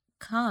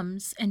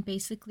comes and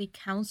basically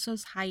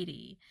counsels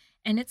Heidi.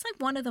 And it's like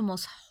one of the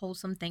most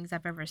wholesome things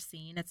I've ever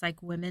seen. It's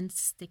like women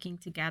sticking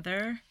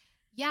together.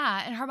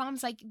 Yeah. And her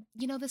mom's like,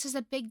 this is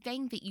a big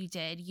thing that you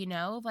did,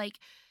 like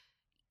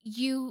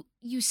you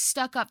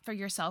stuck up for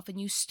yourself and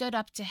you stood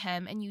up to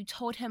him and you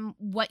told him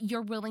what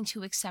you're willing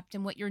to accept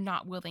and what you're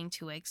not willing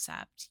to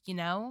accept,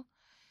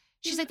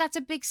 She's like, that's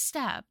a big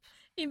step.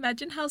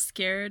 Imagine how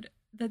scared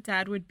the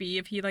dad would be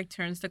if he like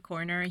turns the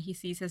corner and he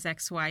sees his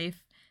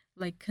ex-wife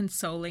like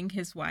consoling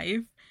his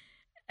wife.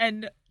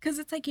 And because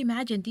it's like,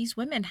 imagine these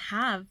women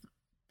have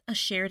a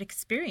shared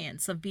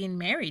experience of being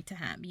married to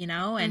him,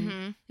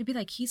 and it'd be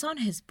like, he's on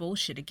his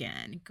bullshit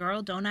again.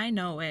 Girl, don't I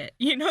know it?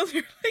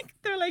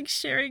 They're like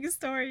sharing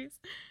stories.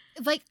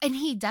 Like, and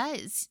he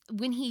does.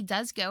 When he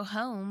does go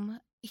home,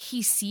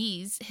 he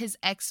sees his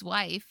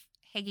ex-wife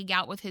hanging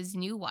out with his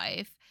new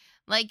wife.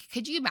 Like,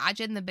 could you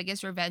imagine the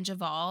biggest revenge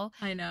of all?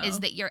 I know. Is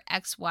that your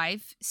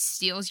ex-wife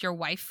steals your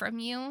wife from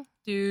you?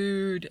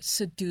 Dude,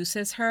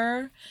 seduces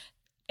her.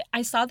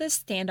 I saw this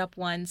stand-up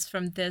once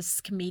from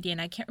this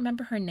comedian. I can't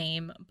remember her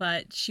name,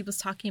 but she was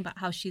talking about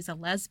how she's a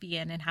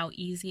lesbian and how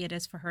easy it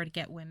is for her to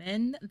get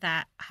women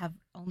that have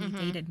only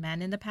dated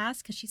men in the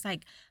past. Because she's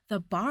like, the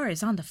bar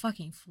is on the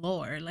fucking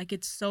floor. Like,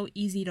 it's so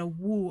easy to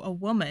woo a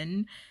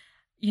woman,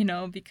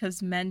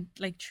 because men,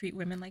 like, treat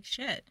women like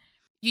shit.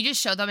 You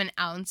just show them an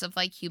ounce of,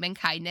 like, human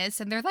kindness,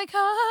 and they're like,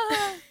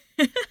 ah,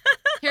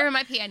 here are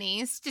my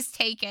panties. Just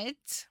take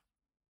it.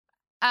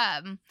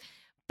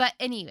 But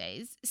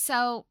anyways,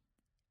 so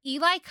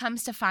Eli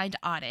comes to find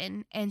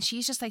Auden, and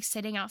she's just, like,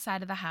 sitting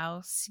outside of the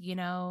house,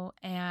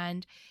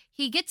 and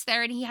he gets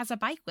there, and he has a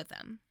bike with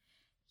him.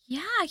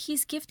 Yeah,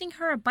 he's gifting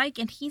her a bike,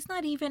 and he's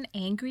not even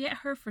angry at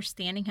her for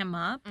standing him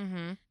up.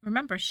 Mm-hmm.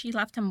 Remember, she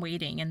left him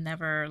waiting and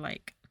never,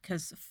 like,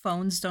 because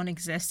phones don't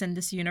exist in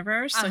this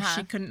universe, so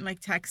she couldn't,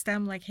 like, text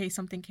them, like, hey,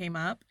 something came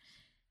up.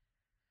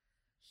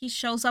 He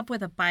shows up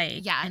with a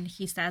bike, and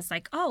he says,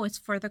 like, oh, it's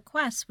for the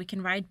quest. We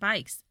can ride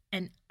bikes.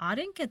 And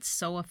Auden gets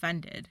so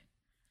offended.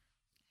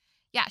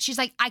 Yeah, she's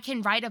like, I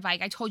can ride a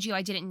bike. I told you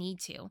I didn't need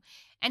to.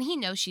 And he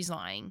knows she's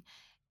lying.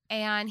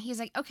 And he's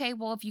like, okay,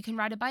 well, if you can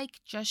ride a bike,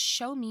 just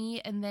show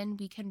me, and then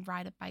we can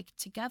ride a bike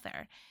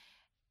together.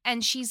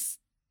 And she's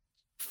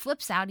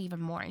flips out even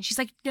more. And she's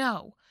like,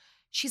 no.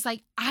 She's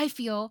like, I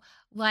feel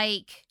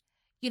like,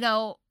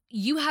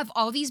 you have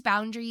all these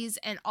boundaries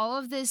and all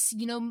of this,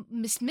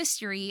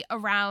 mystery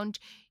around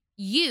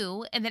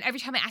you. And then every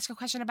time I ask a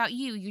question about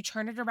you, you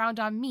turn it around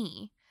on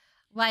me.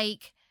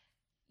 Like,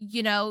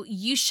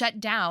 you shut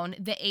down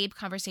the Abe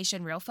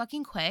conversation real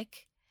fucking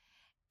quick.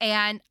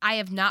 And I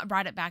have not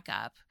brought it back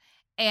up.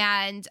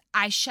 And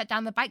I shut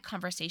down the bike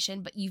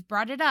conversation, but you've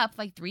brought it up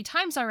like 3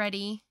 times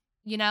already,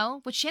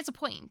 which she has a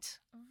point.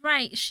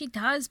 Right. She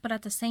does. But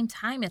at the same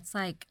time, it's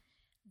like,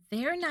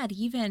 they're not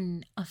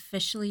even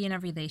officially in a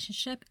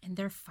relationship and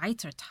their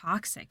fights are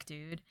toxic,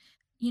 dude.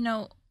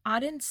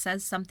 Auden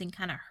says something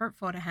kind of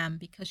hurtful to him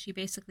because she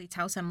basically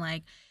tells him,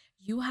 like,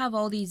 you have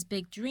all these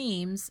big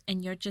dreams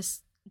and you're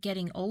just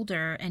getting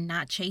older and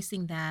not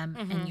chasing them.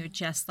 And you're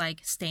just, like,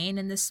 staying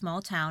in this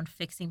small town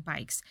fixing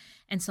bikes.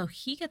 And so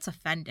he gets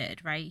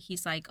offended, right?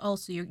 He's like, oh,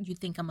 so you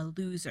think I'm a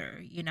loser.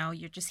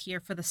 You're just here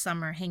for the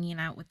summer hanging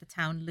out with the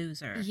town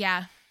loser.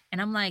 Yeah.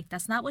 And I'm like,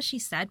 that's not what she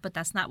said, but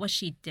that's not what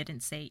she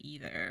didn't say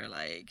either.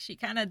 Like, she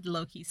kind of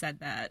low-key said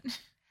that.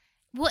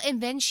 Well, and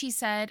then she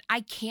said,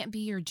 I can't be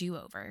your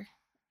do-over.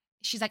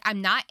 She's like,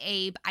 I'm not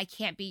Abe. I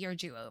can't be your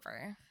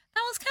do-over.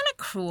 That was kind of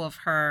cruel of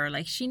her.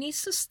 Like, she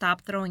needs to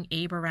stop throwing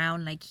Abe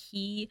around. Like,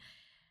 he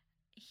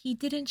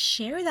didn't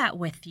share that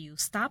with you.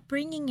 Stop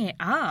bringing it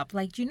up.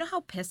 Like, do you know how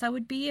pissed I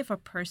would be if a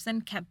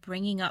person kept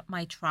bringing up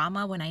my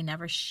trauma when I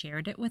never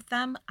shared it with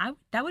them?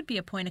 That would be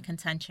a point of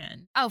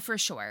contention. Oh, for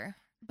sure.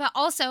 But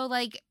also,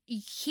 like,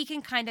 he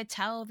can kind of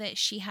tell that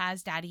she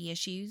has daddy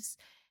issues.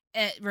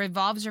 It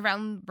revolves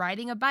around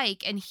riding a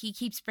bike, and he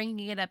keeps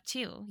bringing it up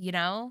too, you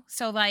know?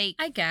 So, like,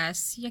 I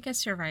guess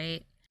you're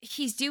right.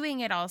 he's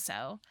doing it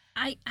also.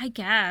 I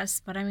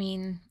guess, but I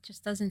mean,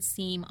 just doesn't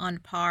seem on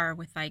par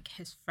with like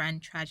his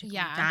friend tragically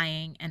Yeah.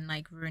 dying and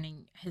like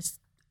ruining his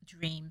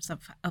dreams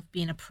of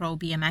being a pro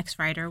BMX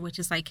rider, which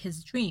is like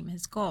his dream,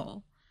 his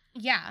goal.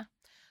 Yeah.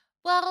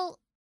 Well,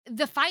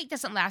 the fight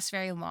doesn't last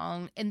very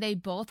long, and they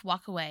both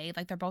walk away.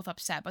 Like, they're both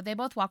upset, but they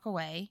both walk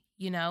away,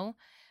 you know,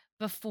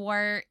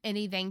 before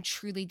anything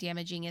truly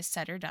damaging is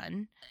said or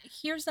done.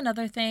 Here's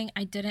another thing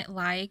I didn't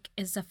like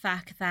is the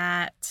fact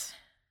that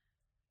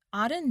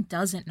Auden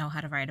doesn't know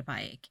how to ride a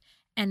bike.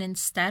 And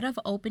instead of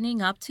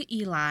opening up to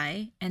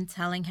Eli and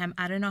telling him,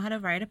 I don't know how to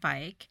ride a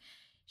bike,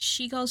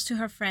 she goes to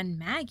her friend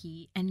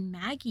Maggie and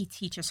Maggie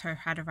teaches her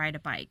how to ride a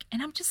bike.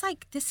 And I'm just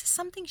like, this is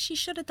something she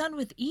should have done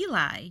with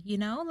Eli, you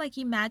know? Like,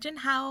 imagine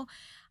how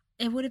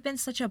it would have been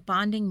such a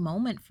bonding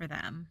moment for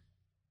them.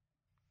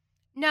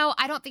 No,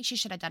 I don't think she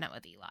should have done it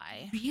with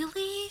Eli.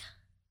 Really?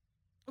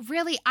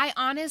 Really, I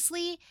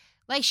honestly,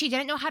 like, she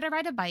didn't know how to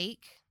ride a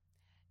bike.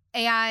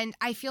 And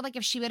I feel like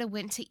if she would have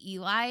went to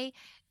Eli,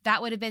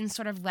 that would have been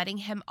sort of letting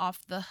him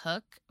off the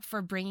hook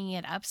for bringing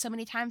it up so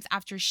many times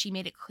after she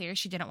made it clear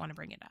she didn't want to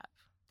bring it up.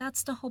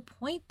 That's the whole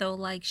point, though.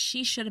 Like,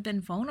 she should have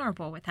been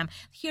vulnerable with him.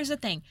 Here's the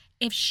thing.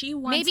 If she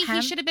wants Maybe him,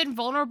 he should have been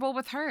vulnerable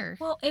with her.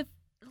 well, if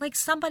like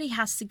somebody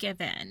has to give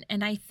in,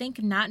 and I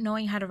think not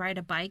knowing how to ride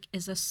a bike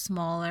is a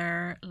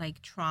smaller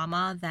like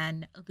trauma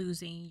than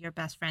losing your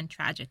best friend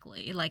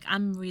tragically. Like,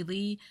 I'm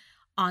really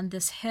on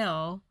this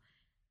hill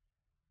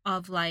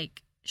of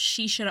like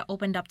she should have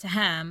opened up to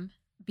him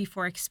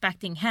before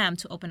expecting him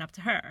to open up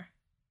to her.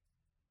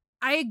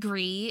 I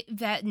agree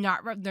that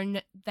not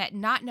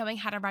knowing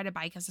how to ride a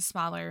bike is a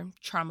smaller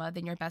trauma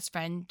than your best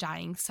friend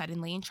dying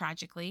suddenly and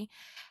tragically.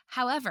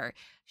 However,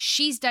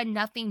 she's done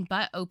nothing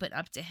but open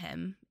up to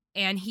him,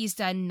 and he's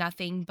done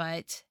nothing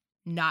but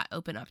not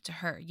open up to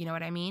her. You know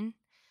what I mean?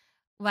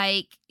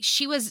 Like,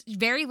 she was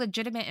very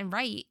legitimate and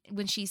right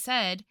when she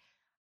said,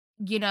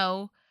 you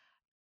know,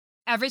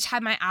 every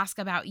time I ask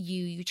about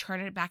you, you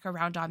turn it back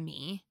around on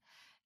me.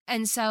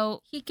 And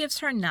so He gives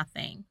her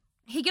nothing.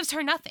 he gives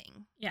her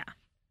nothing. Yeah,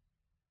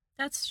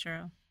 that's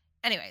true.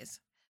 Anyways,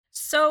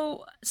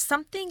 So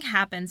something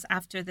happens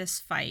after this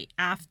fight.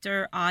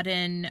 After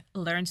Auden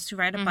learns to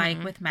ride a bike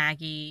Mhm. with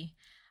Maggie,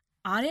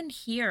 Auden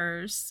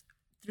hears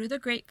through the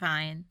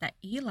grapevine that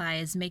Eli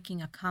is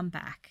making a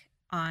comeback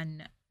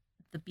on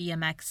the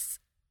BMX,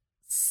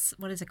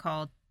 what is it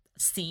called?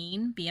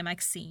 Scene,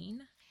 BMX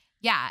scene.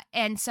 yeah.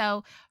 And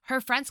so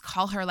her friends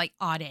call her like,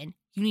 Auden,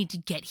 you need to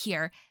get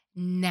here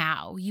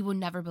now. You will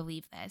never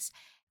believe this.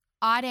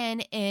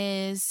 Auden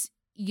is,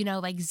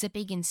 like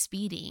zipping and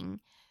speeding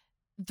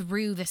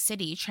through the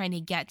city trying to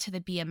get to the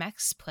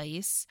BMX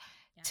place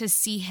Yeah. to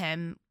see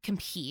him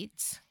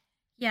compete.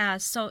 Yeah,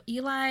 so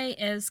Eli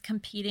is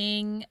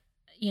competing,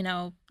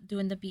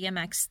 doing the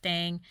BMX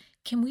thing.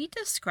 Can we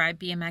describe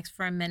BMX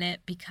for a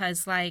minute?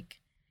 Because,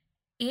 like,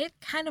 it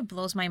kind of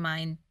blows my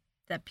mind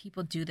that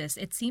people do this.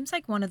 It seems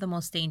like one of the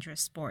most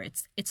dangerous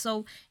sports. It's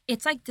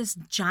like this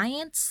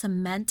giant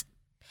cement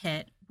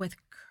pit with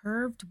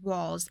curved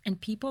walls, and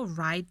people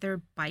ride their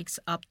bikes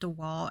up the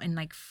wall and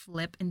like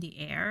flip in the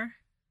air.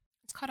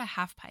 It's called a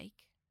half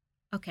pike.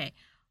 Okay,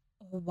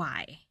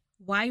 why?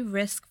 Why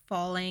risk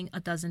falling a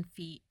dozen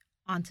feet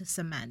onto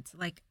cement?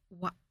 Like,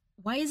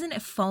 why isn't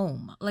it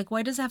foam? Like,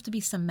 why does it have to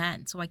be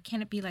cement? So why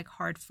can't it be like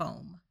hard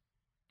foam?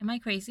 Am I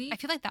crazy? I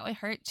feel like that would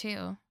hurt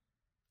too.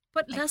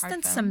 But like less hard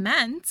than foam.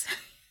 cement.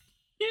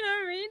 You know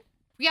what I mean?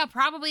 Yeah,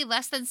 probably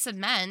less than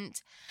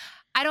cement.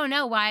 I don't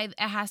know why it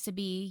has to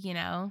be,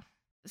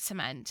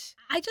 cement.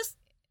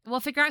 We'll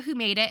figure out who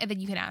made it and then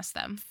you can ask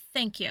them.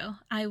 Thank you.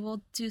 I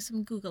will do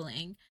some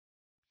Googling.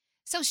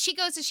 So she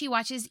goes and she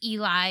watches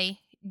Eli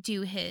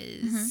do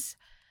his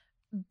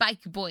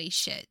bike boy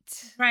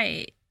shit.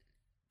 Right.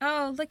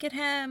 Oh, look at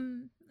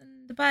him.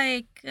 The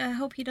bike. I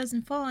hope he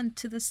doesn't fall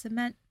into the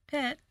cement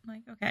pit.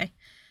 Like, okay.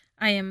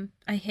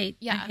 I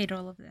hate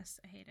all of this.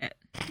 I hate it.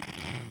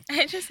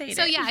 I just hate it.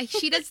 So yeah,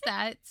 she does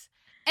that.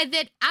 And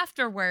then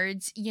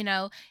afterwards,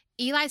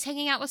 Eli's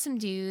hanging out with some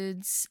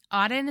dudes.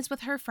 Auden is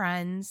with her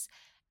friends.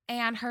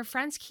 And her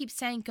friends keep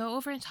saying, go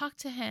over and talk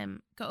to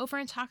him. Go over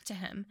and talk to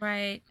him.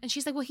 Right. And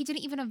she's like, well, he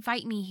didn't even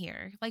invite me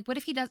here. Like, what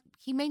if he does?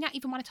 He may not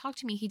even want to talk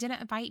to me. He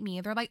didn't invite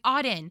me. They're like,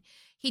 Auden,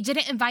 he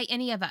didn't invite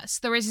any of us.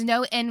 There was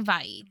no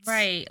invite.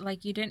 Right.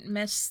 Like, you didn't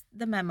miss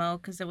the memo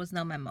because there was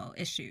no memo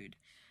issued.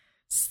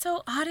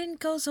 So Auden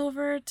goes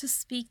over to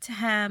speak to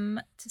him,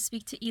 to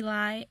speak to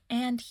Eli,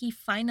 and he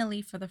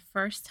finally, for the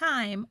first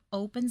time,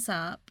 opens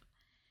up.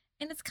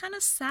 And it's kind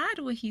of sad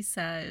what he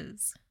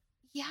says.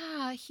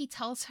 Yeah, he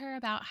tells her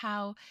about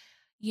how,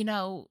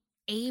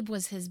 Abe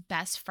was his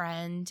best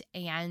friend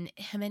and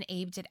him and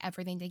Abe did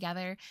everything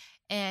together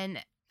and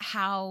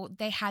how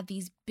they had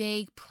these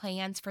big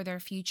plans for their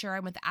future.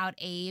 And without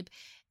Abe,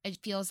 it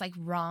feels like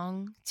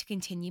wrong to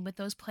continue with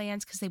those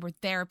plans because they were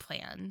their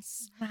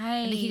plans. Right.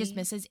 And he just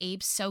misses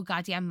Abe so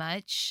goddamn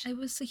much.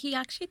 He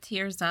actually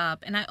tears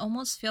up, and I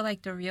almost feel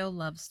like the real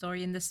love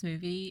story in this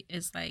movie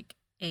is like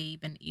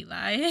Abe and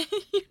Eli.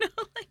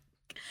 Like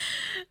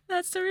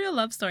that's the real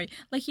love story.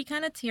 Like he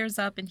kind of tears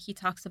up and he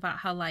talks about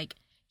how like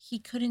he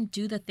couldn't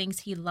do the things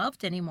he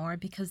loved anymore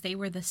because they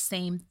were the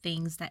same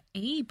things that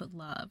Abe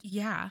loved.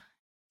 Yeah.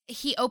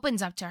 He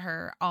opens up to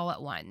her all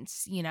at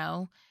once,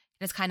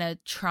 It's kind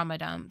of trauma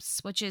dumps,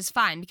 which is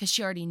fine because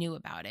she already knew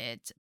about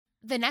it.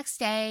 The next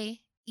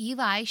day,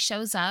 Eli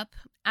shows up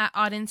at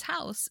Auden's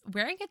house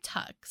wearing a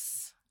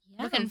tux.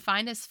 Yeah. Looking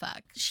fine as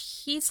fuck.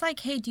 He's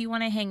like, hey, do you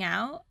want to hang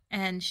out?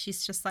 And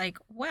she's just like,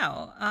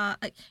 well,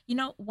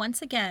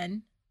 once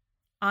again,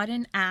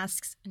 Auden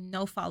asks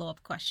no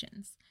follow-up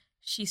questions.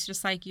 She's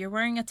just like, you're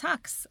wearing a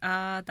tux.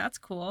 That's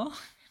cool.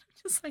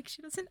 Just like,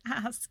 she doesn't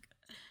ask.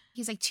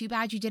 He's like, too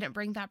bad you didn't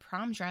bring that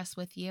prom dress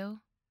with you.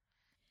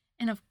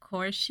 And of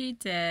course she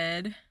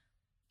did.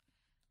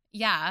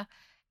 Yeah.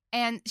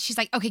 And she's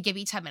like, okay, give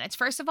me 10 minutes.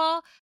 First of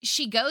all,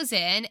 she goes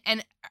in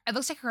and it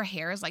looks like her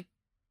hair is like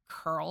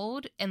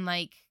curled. And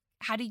like,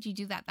 how did you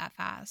do that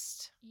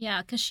fast?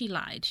 Yeah, because she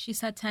lied. She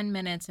said 10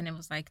 minutes and it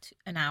was like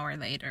an hour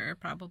later,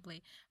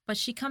 probably. But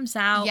she comes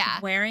out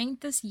wearing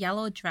this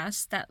yellow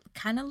dress that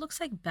kind of looks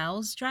like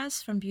Belle's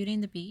dress from Beauty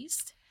and the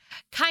Beast.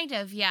 Kind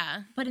of,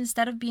 yeah. But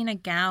instead of being a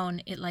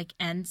gown, it like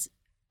ends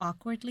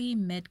awkwardly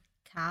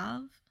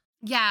mid-calf.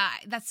 Yeah,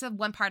 that's the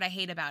one part I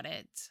hate about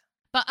it.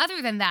 But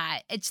other than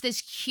that, it's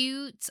this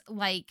cute,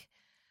 like,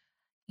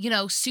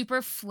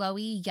 super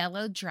flowy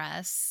yellow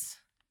dress.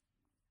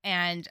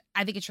 And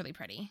I think it's really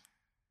pretty.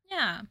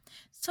 Yeah.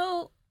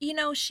 So,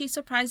 she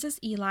surprises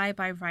Eli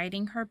by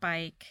riding her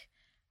bike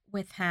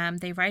with him.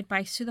 They ride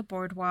bikes to the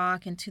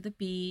boardwalk and to the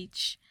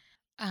beach.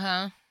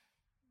 Uh-huh.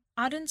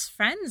 Auden's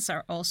friends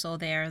are also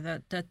there,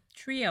 the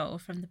trio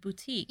from the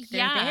boutique.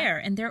 They're there,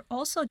 and they're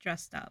also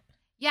dressed up.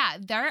 Yeah,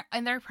 they're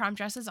in their prom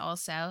dresses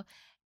also.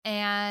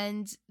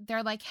 And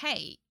they're like,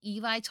 hey,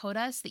 Eli told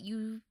us that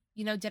you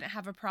didn't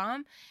have a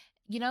prom,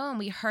 and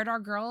we heard our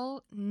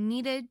girl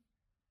needed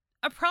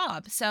a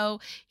prom. So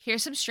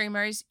here's some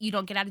streamers. You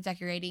don't get out of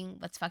decorating.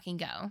 Let's fucking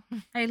go.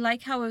 I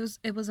like how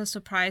it was a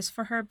surprise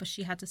for her, but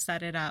she had to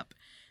set it up.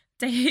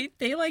 They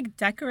like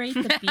decorate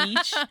the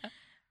beach.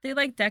 They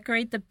like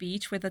decorate the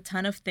beach with a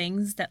ton of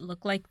things that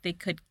look like they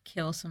could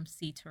kill some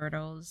sea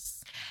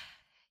turtles.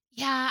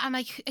 Yeah, I'm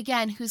like,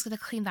 again, who's going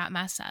to clean that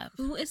mess up?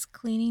 Who is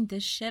cleaning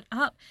this shit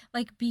up?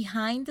 Like,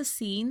 behind the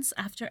scenes,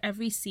 after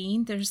every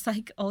scene, there's,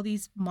 like, all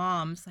these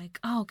moms,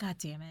 like, oh, God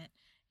damn it,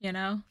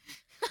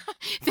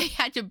 They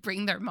had to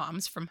bring their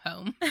moms from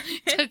home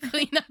to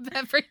clean up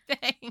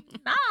everything.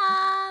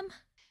 Mom!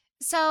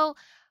 So,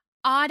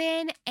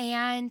 Auden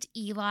and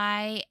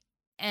Eli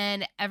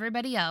and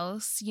everybody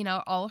else,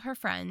 all of her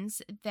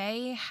friends,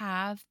 they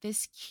have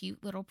this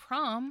cute little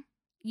prom,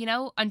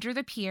 under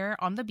the pier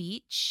on the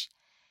beach.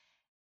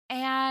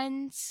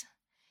 And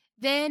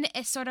then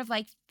it sort of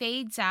like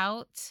fades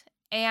out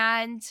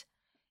and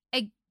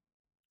it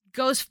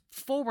goes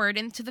forward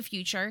into the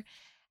future.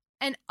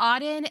 And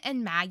Auden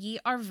and Maggie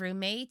are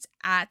roommates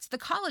at the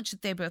college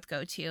that they both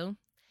go to.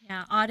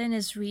 Yeah, Auden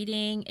is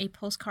reading a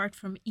postcard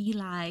from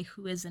Eli,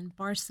 who is in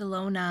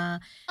Barcelona,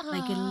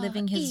 like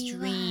living his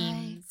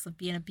dreams of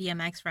being a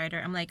BMX rider.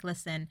 I'm like,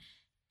 listen,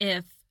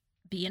 if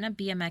being a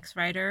BMX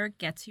rider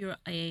gets you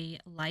a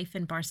life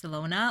in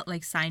Barcelona,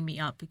 like sign me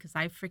up because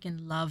I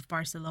freaking love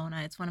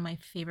Barcelona. It's one of my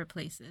favorite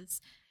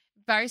places.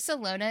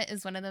 Barcelona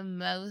is one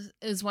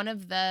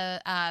of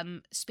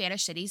the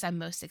Spanish cities I'm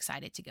most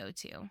excited to go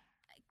to.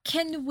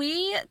 Can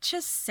we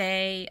just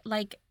say,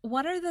 like,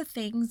 what are the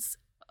things?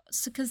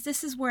 Because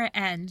this is where it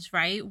ends,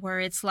 right? Where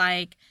it's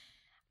like,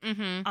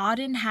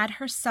 Auden had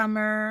her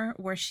summer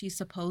where she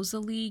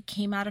supposedly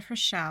came out of her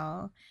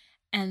shell,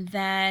 and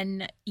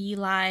then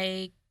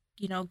Eli,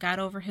 got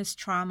over his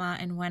trauma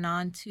and went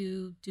on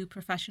to do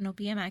professional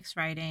BMX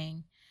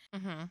riding.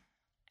 Mm-hmm.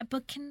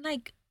 But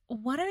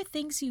what are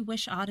things you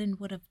wish Auden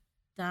would have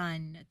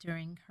done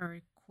during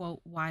her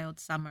quote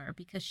wild summer?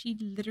 Because she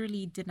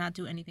literally did not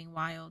do anything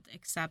wild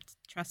except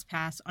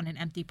trespass on an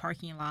empty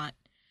parking lot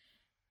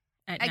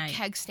at night. A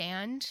keg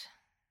stand.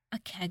 A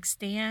keg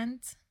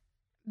stand?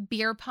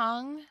 Beer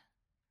pong.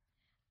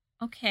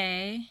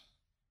 Okay.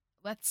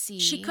 Let's see.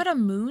 She could have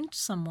mooned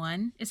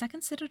someone. Is that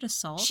considered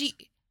assault?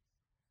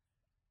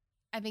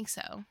 I think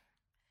so.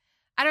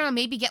 I don't know,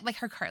 maybe get like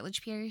her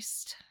cartilage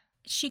pierced.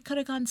 She could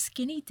have gone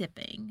skinny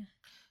dipping.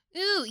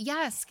 Ooh,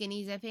 yeah,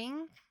 skinny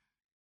dipping.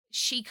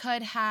 She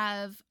could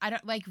have,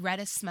 read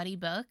a smutty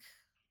book.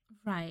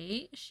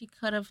 Right. She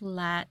could have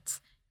let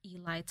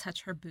Eli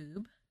touch her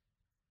boob.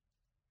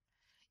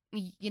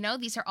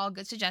 These are all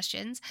good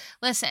suggestions.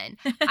 Listen,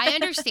 I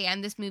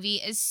understand this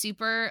movie is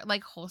super,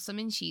 wholesome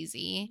and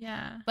cheesy.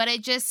 Yeah. But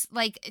it just,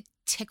 it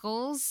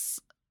tickles,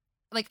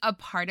 a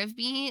part of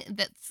me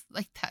that's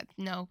like that.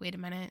 No, wait a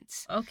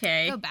minute.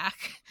 Okay. Go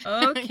back.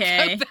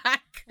 Okay. Go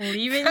back.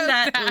 Leaving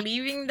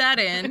that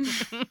in.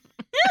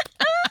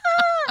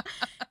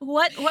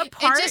 What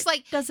part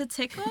does it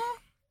tickle?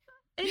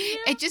 And you?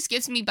 It just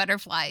gives me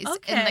butterflies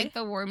and like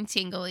the warm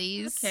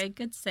tinglies. Okay,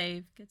 good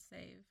save.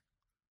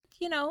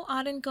 You know,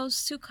 Auden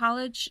goes to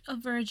college a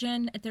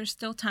virgin. There's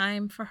still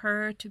time for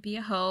her to be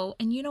a hoe.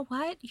 And you know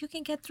what? You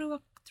can get through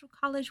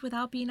college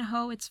without being a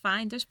hoe. It's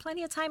fine. There's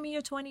plenty of time in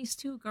your 20s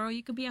too, girl.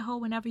 You could be a hoe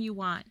whenever you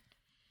want.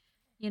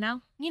 You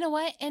know? You know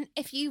what? And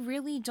if you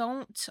really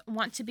don't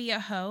want to be a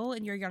hoe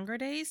in your younger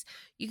days,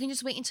 you can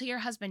just wait until your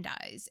husband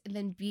dies and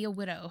then be a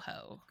widow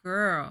hoe.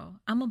 Girl,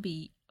 I'm going to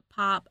be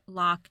pop,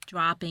 lock,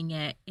 dropping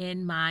it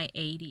in my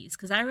 80s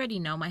because I already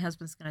know my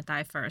husband's going to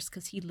die first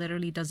because he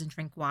literally doesn't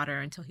drink water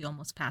until he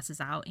almost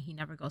passes out and he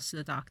never goes to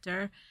the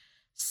doctor.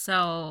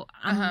 So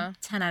I'm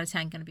 10 out of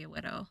 10 going to be a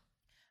widow.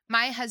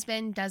 My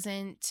husband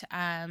doesn't,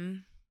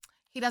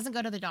 he doesn't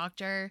go to the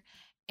doctor,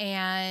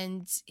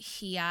 and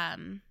he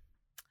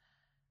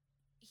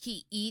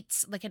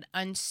eats like an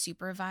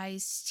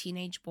unsupervised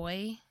teenage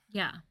boy.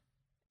 Yeah.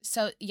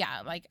 So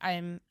yeah, like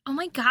I'm. Oh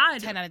my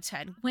God. 10 out of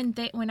 10. When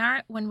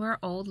we're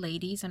old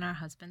ladies and our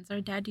husbands are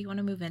dead, do you want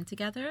to move in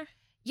together?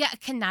 Yeah.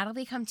 Can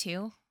Natalie come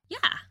too? Yeah.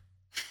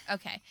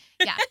 Okay.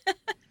 Yeah.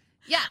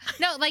 Yeah.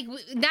 No, like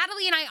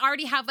Natalie and I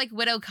already have like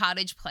widow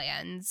cottage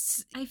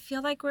plans. I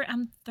feel like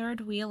I'm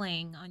third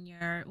wheeling on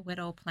your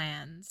widow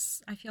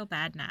plans. I feel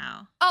bad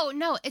now. Oh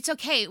no, it's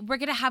okay. We're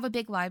gonna have a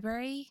big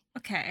library.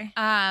 Okay.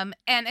 And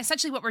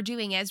essentially what we're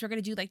doing is we're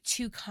gonna do like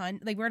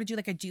we're gonna do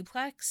like a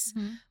duplex,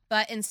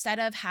 but instead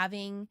of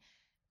having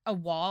a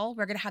wall,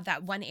 we're gonna have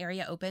that one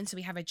area open, so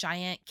we have a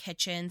giant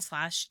kitchen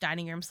 /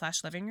 dining room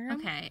 / living room.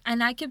 Okay.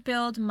 And I could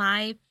build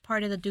my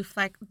part of the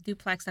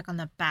duplex like on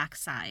the back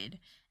side.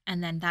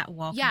 And then that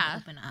wall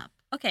can open up.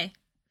 Okay.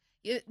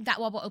 That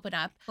wall will open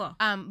up. Cool.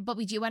 But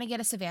we do want to get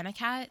a Savannah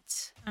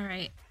cat. All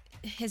right.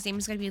 His name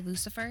is going to be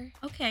Lucifer.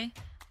 Okay.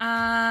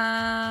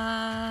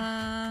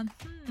 I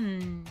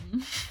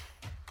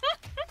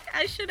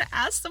should have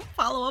asked some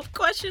follow-up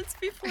questions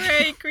before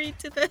I agreed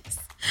to this.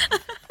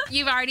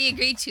 You've already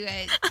agreed to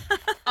it.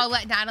 I'll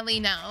let Natalie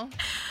know.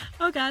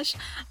 Oh, gosh.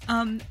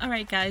 All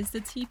right, guys.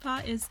 The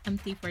teapot is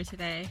empty for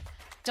today.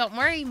 Don't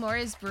worry, more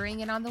is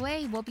brewing and on the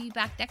way. We'll be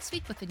back next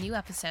week with a new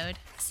episode.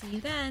 See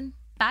you then.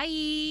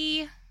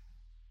 Bye.